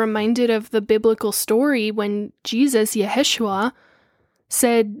again was reminded of the biblical story when Jesus, Yeshua,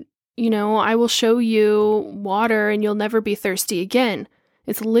 said, I will show you water and you'll never be thirsty again.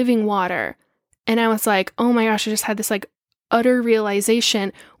 It's living water. And I was like, oh my gosh, I just had this utter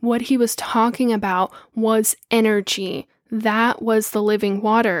realization. What he was talking about was energy. That was the living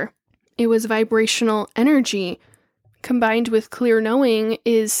water. It was vibrational energy. Combined with clear knowing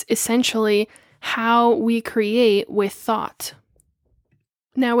is essentially how we create with thought.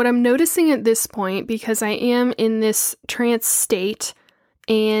 Now, what I'm noticing at this point, because I am in this trance state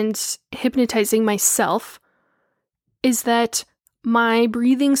and hypnotizing myself, is that my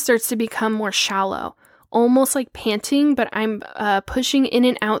breathing starts to become more shallow. Almost like panting, but I'm pushing in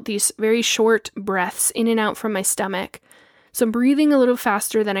and out these very short breaths in and out from my stomach. So I'm breathing a little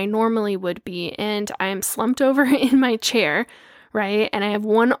faster than I normally would be, and I'm slumped over in my chair, right? And I have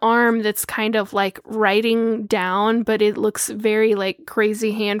one arm that's kind of like writing down, but it looks very like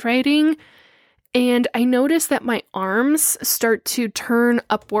crazy handwriting. And I notice that my arms start to turn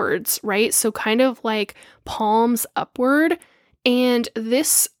upwards, right? So kind of like palms upward. And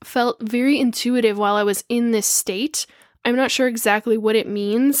this felt very intuitive while I was in this state. I'm not sure exactly what it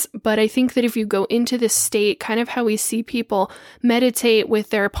means, but I think that if you go into this state, kind of how we see people meditate with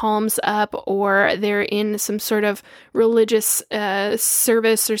their palms up, or they're in some sort of religious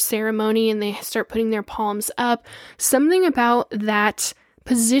service or ceremony and they start putting their palms up, something about that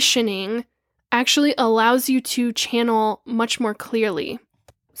positioning actually allows you to channel much more clearly.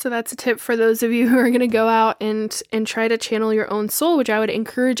 So that's a tip for those of you who are going to go out and try to channel your own soul, which I would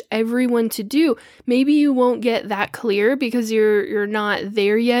encourage everyone to do. Maybe you won't get that clear because you're not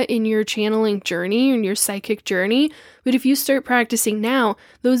there yet in your channeling journey and your psychic journey. But if you start practicing now,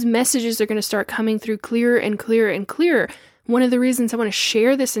 those messages are going to start coming through clearer and clearer and clearer. One of the reasons I want to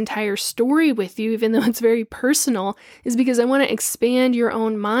share this entire story with you, even though it's very personal, is because I want to expand your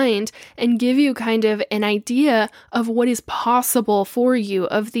own mind and give you kind of an idea of what is possible for you,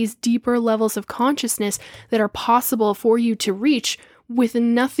 of these deeper levels of consciousness that are possible for you to reach with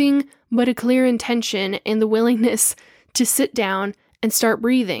nothing but a clear intention and the willingness to sit down and start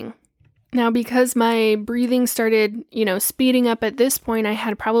breathing. Now, because my breathing started, speeding up at this point, I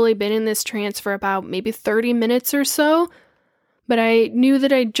had probably been in this trance for about maybe 30 minutes or so. But I knew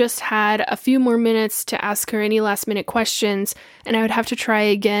that I just had a few more minutes to ask her any last minute questions, and I would have to try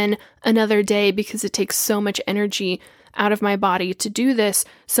again another day because it takes so much energy out of my body to do this.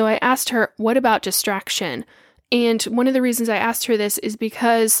 So I asked her, what about distraction? And one of the reasons I asked her this is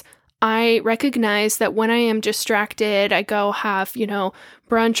because I recognize that when I am distracted, I go have,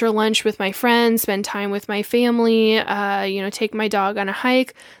 brunch or lunch with my friends, spend time with my family, take my dog on a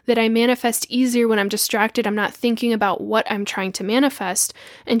hike, that I manifest easier when I'm distracted. I'm not thinking about what I'm trying to manifest.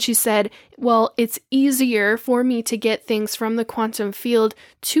 And she said, well, it's easier for me to get things from the quantum field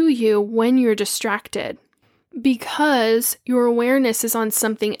to you when you're distracted, because your awareness is on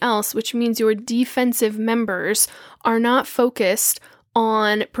something else, which means your defensive members are not focused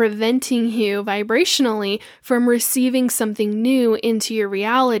on preventing you vibrationally from receiving something new into your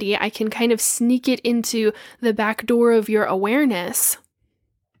reality. I can kind of sneak it into the back door of your awareness.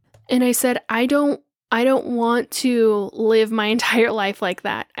 And I said, I don't want to live my entire life like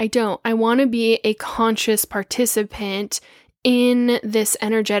that. I don't. I want to be a conscious participant in this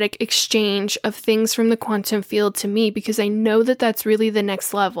energetic exchange of things from the quantum field to me, because I know that that's really the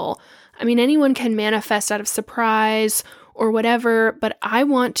next level. I mean, anyone can manifest out of surprise or whatever, but I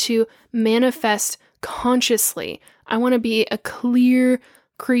want to manifest consciously. I want to be a clear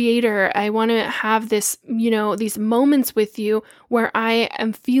creator. I want to have this, these moments with you where I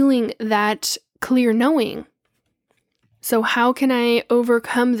am feeling that clear knowing. So how can I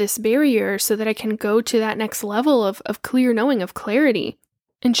overcome this barrier so that I can go to that next level of clear knowing, of clarity?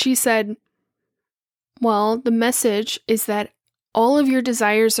 And she said, well, the message is that all of your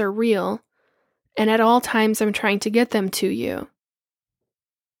desires are real, and at all times I'm trying to get them to you.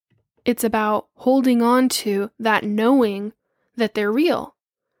 It's about holding on to that knowing that they're real.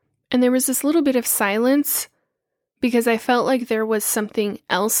 And there was this little bit of silence because I felt like there was something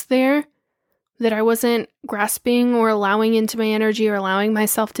else there that I wasn't grasping or allowing into my energy or allowing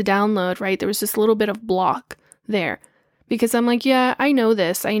myself to download, right? There was this little bit of block there because I'm like, yeah, I know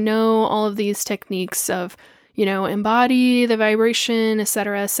this. I know all of these techniques of, embody the vibration,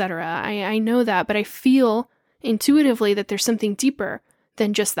 etc., etc. I know that, but I feel intuitively that there's something deeper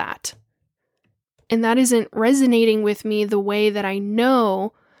than just that. And that isn't resonating with me the way that I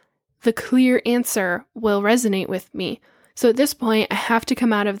know the clear answer will resonate with me. So at this point, I have to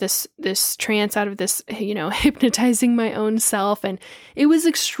come out of this trance, out of this, hypnotizing my own self. And it was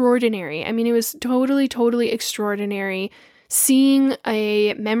extraordinary. I mean, it was totally, totally extraordinary. Seeing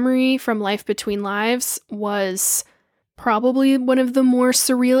a memory from Life Between Lives was probably one of the more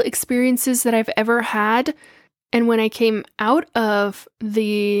surreal experiences that I've ever had. And when I came out of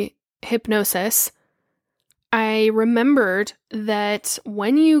the hypnosis, I remembered that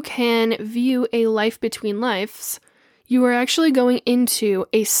when you can view a life between lives, you are actually going into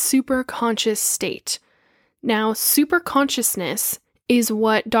a super conscious state. Now, super consciousness is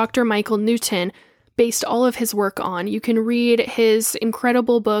what Dr. Michael Newton based all of his work on. You can read his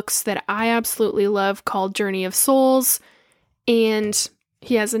incredible books that I absolutely love called Journey of Souls, and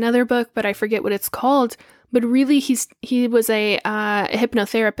he has another book, but I forget what it's called. But really, he was a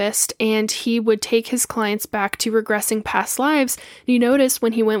hypnotherapist, and he would take his clients back to regressing past lives. And you notice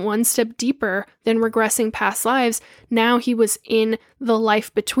when he went one step deeper than regressing past lives, now he was in the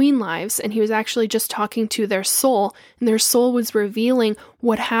life between lives, and he was actually just talking to their soul, and their soul was revealing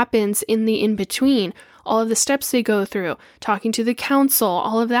what happens in the in-between, all of the steps they go through, talking to the council,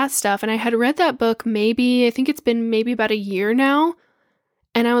 all of that stuff. And I had read that book I think it's been maybe about a year now.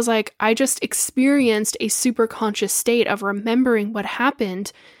 And I was like, I just experienced a super conscious state of remembering what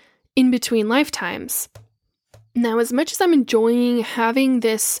happened in between lifetimes. Now, as much as I'm enjoying having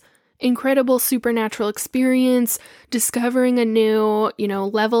this incredible supernatural experience, discovering a new,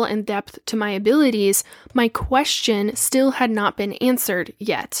 level and depth to my abilities, my question still had not been answered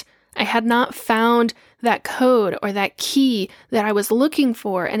yet. I had not found that code or that key that I was looking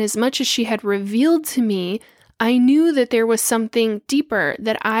for. And as much as she had revealed to me, I knew that there was something deeper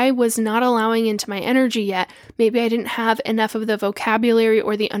that I was not allowing into my energy yet. Maybe I didn't have enough of the vocabulary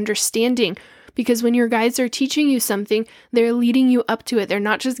or the understanding, because when your guides are teaching you something, they're leading you up to it. They're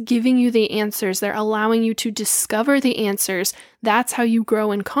not just giving you the answers. They're allowing you to discover the answers. That's how you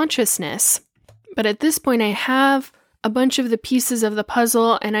grow in consciousness. But at this point, I have a bunch of the pieces of the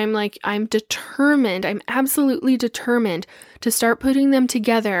puzzle, and I'm determined. I'm absolutely determined to start putting them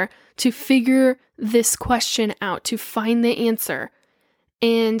together to figure this question out, to find the answer.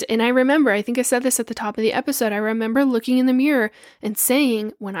 And I remember, I think I said this at the top of the episode, I remember looking in the mirror and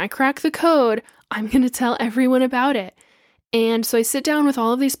saying, when I crack the code, I'm going to tell everyone about it. And so I sit down with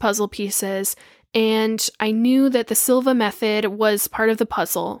all of these puzzle pieces, and I knew that the Silva method was part of the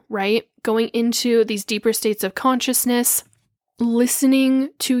puzzle, right? Going into these deeper states of consciousness, listening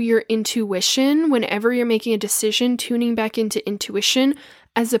to your intuition whenever you're making a decision, tuning back into intuition,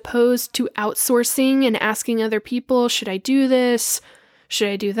 as opposed to outsourcing and asking other people, should I do this? Should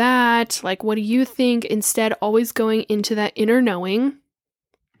I do that? Like, what do you think? Instead, always going into that inner knowing.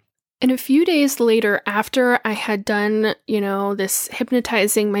 And a few days later, after I had done, this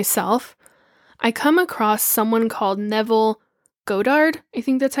hypnotizing myself, I come across someone called Neville Goddard. I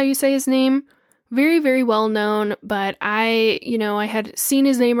think that's how you say his name. Very, very well known, but I had seen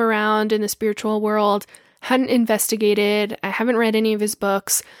his name around in the spiritual world, hadn't investigated, I haven't read any of his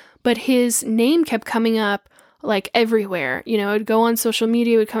books, but his name kept coming up like everywhere. It would go on social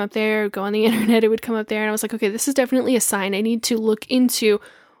media, it would come up there, it would go on the internet, it would come up there, and I was like, okay, this is definitely a sign. I need to look into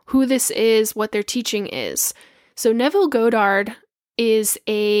who this is, what their teaching is. So Neville Goddard was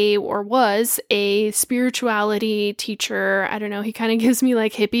a spirituality teacher. I don't know, he kind of gives me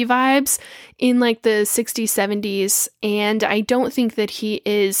like hippie vibes in like the 60s, 70s, and I don't think that he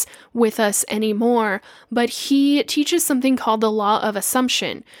is with us anymore, but he teaches something called the law of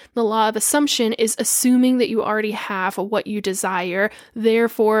assumption. The law of assumption is assuming that you already have what you desire,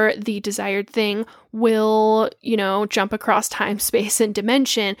 therefore the desired thing will, jump across time, space, and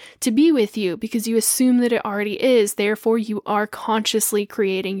dimension to be with you because you assume that it already is, therefore you are consciously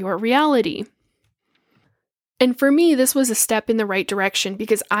creating your reality. And for me, this was a step in the right direction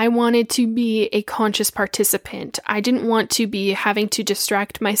because I wanted to be a conscious participant. I didn't want to be having to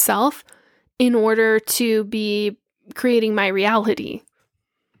distract myself in order to be creating my reality.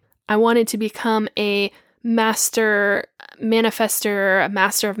 I wanted to become a master manifester, a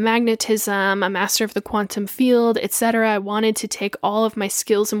master of magnetism, a master of the quantum field, etc. I wanted to take all of my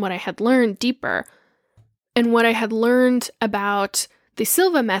skills and what I had learned deeper. And what I had learned about the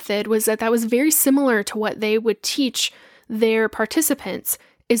Silva method was that was very similar to what they would teach their participants,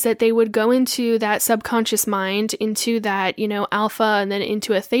 is that they would go into that subconscious mind, into that, alpha, and then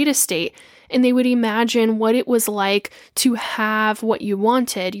into a theta state, and they would imagine what it was like to have what you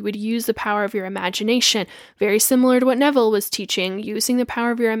wanted. You would use the power of your imagination, very similar to what Neville was teaching, using the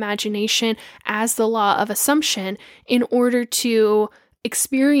power of your imagination as the law of assumption in order to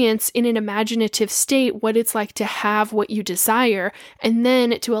experience in an imaginative state what it's like to have what you desire, and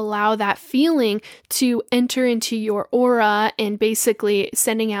then to allow that feeling to enter into your aura and basically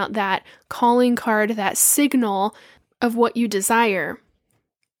sending out that calling card, that signal of what you desire.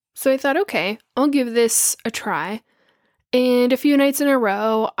 So I thought, okay, I'll give this a try. And a few nights in a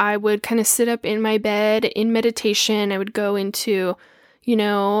row, I would kind of sit up in my bed in meditation. I would go into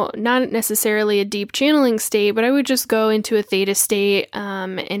not necessarily a deep channeling state, but I would just go into a theta state.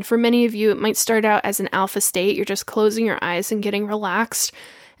 And for many of you, it might start out as an alpha state. You're just closing your eyes and getting relaxed.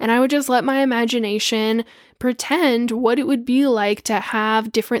 And I would just let my imagination pretend what it would be like to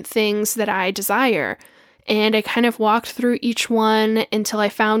have different things that I desire. And I kind of walked through each one until I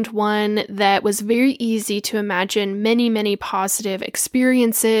found one that was very easy to imagine many, many positive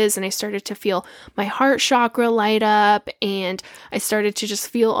experiences. And I started to feel my heart chakra light up, and I started to just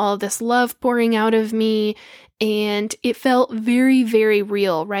feel all this love pouring out of me. And it felt very, very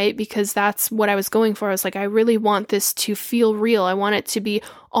real, right? Because that's what I was going for. I was like, I really want this to feel real. I want it to be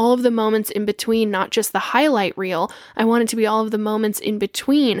all of the moments in between, not just the highlight reel. I want it to be all of the moments in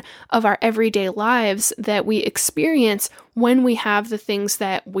between of our everyday lives that we experience when we have the things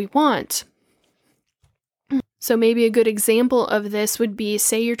that we want. So maybe a good example of this would be,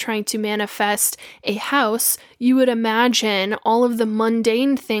 say you're trying to manifest a house, you would imagine all of the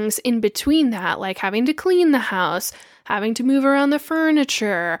mundane things in between that, like having to clean the house, having to move around the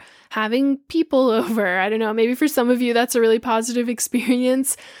furniture, having people over. I don't know, maybe for some of you that's a really positive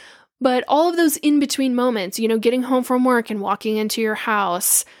experience. But all of those in-between moments, getting home from work and walking into your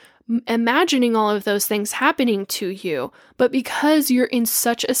house, imagining all of those things happening to you, but because you're in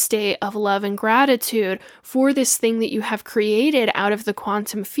such a state of love and gratitude for this thing that you have created out of the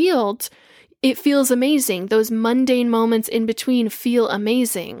quantum field, it feels amazing. Those mundane moments in between feel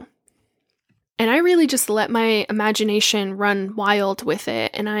amazing. And I really just let my imagination run wild with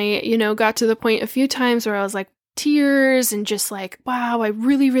it. And I, got to the point a few times where I was like, tears and just like, wow, I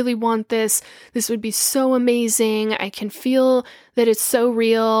really, really want this. This would be so amazing. I can feel that it's so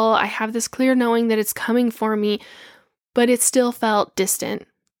real. I have this clear knowing that it's coming for me, but it still felt distant.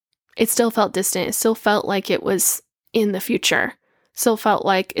 It still felt like it was in the future. Still felt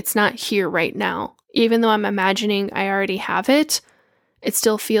like it's not here right now. Even though I'm imagining I already have it, it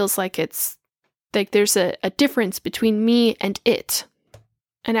still feels like it's like there's a difference between me and it.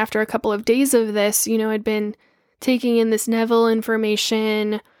 And after a couple of days of this, I'd been taking in this Neville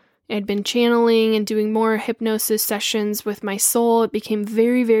information. I'd been channeling and doing more hypnosis sessions with my soul. It became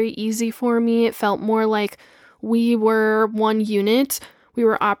very, very easy for me. It felt more like we were one unit. We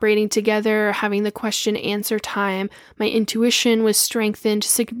were operating together, having the question answer time. My intuition was strengthened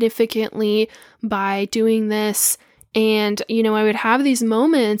significantly by doing this. And, I would have these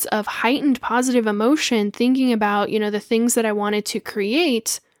moments of heightened positive emotion thinking about, the things that I wanted to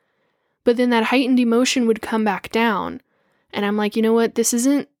create. But then that heightened emotion would come back down. And I'm like, you know what? This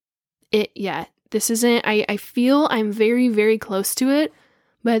isn't it yet. I feel I'm very, very close to it,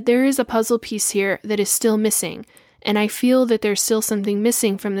 but there is a puzzle piece here that is still missing. And I feel that there's still something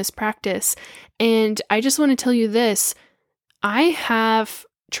missing from this practice. And I just want to tell you this. I have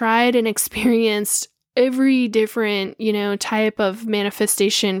tried and experienced every different, type of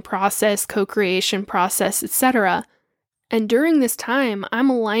manifestation process, co-creation process, etc. And during this time, I'm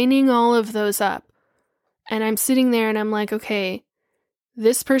lining all of those up. And I'm sitting there and I'm like, okay,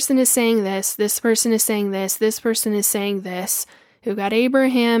 this person is saying this person is saying this person is saying this. You've got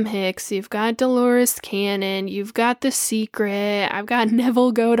Abraham Hicks, you've got Dolores Cannon, you've got The Secret, I've got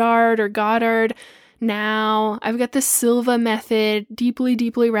Neville Goddard now, I've got the Silva method deeply,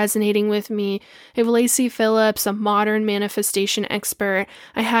 deeply resonating with me. I have Lacy Phillips, a modern manifestation expert.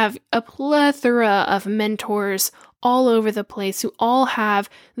 I have a plethora of mentors all over the place who all have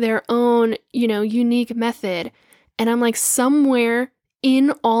their own, unique method. And I'm like, somewhere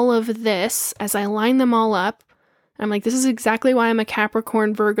in all of this, as I line them all up, I'm like, this is exactly why I'm a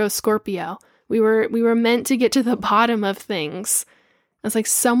Capricorn, Virgo, Scorpio. We were meant to get to the bottom of things. I was like,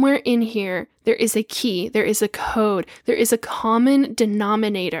 somewhere in here, there is a key, there is a code, there is a common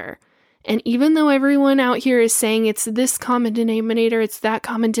denominator. And even though everyone out here is saying it's this common denominator, it's that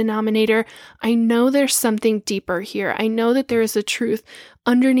common denominator, I know there's something deeper here. I know that there is a truth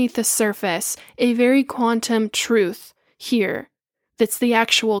underneath the surface, a very quantum truth here that's the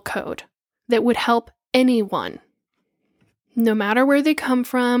actual code that would help anyone. No matter where they come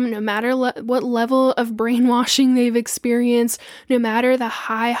from, no matter what level of brainwashing they've experienced, no matter the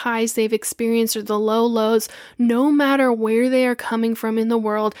high highs they've experienced or the low lows, no matter where they are coming from in the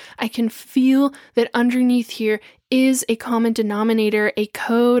world, I can feel that underneath here is a common denominator, a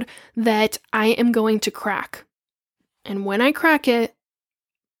code that I am going to crack. And when I crack it,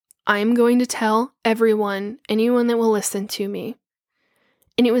 I'm going to tell everyone, anyone that will listen to me.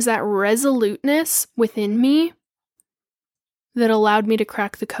 And it was that resoluteness within me that allowed me to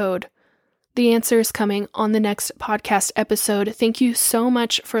crack the code. The answer is coming on the next podcast episode. Thank you so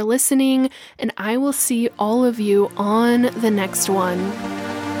much for listening, and I will see all of you on the next one.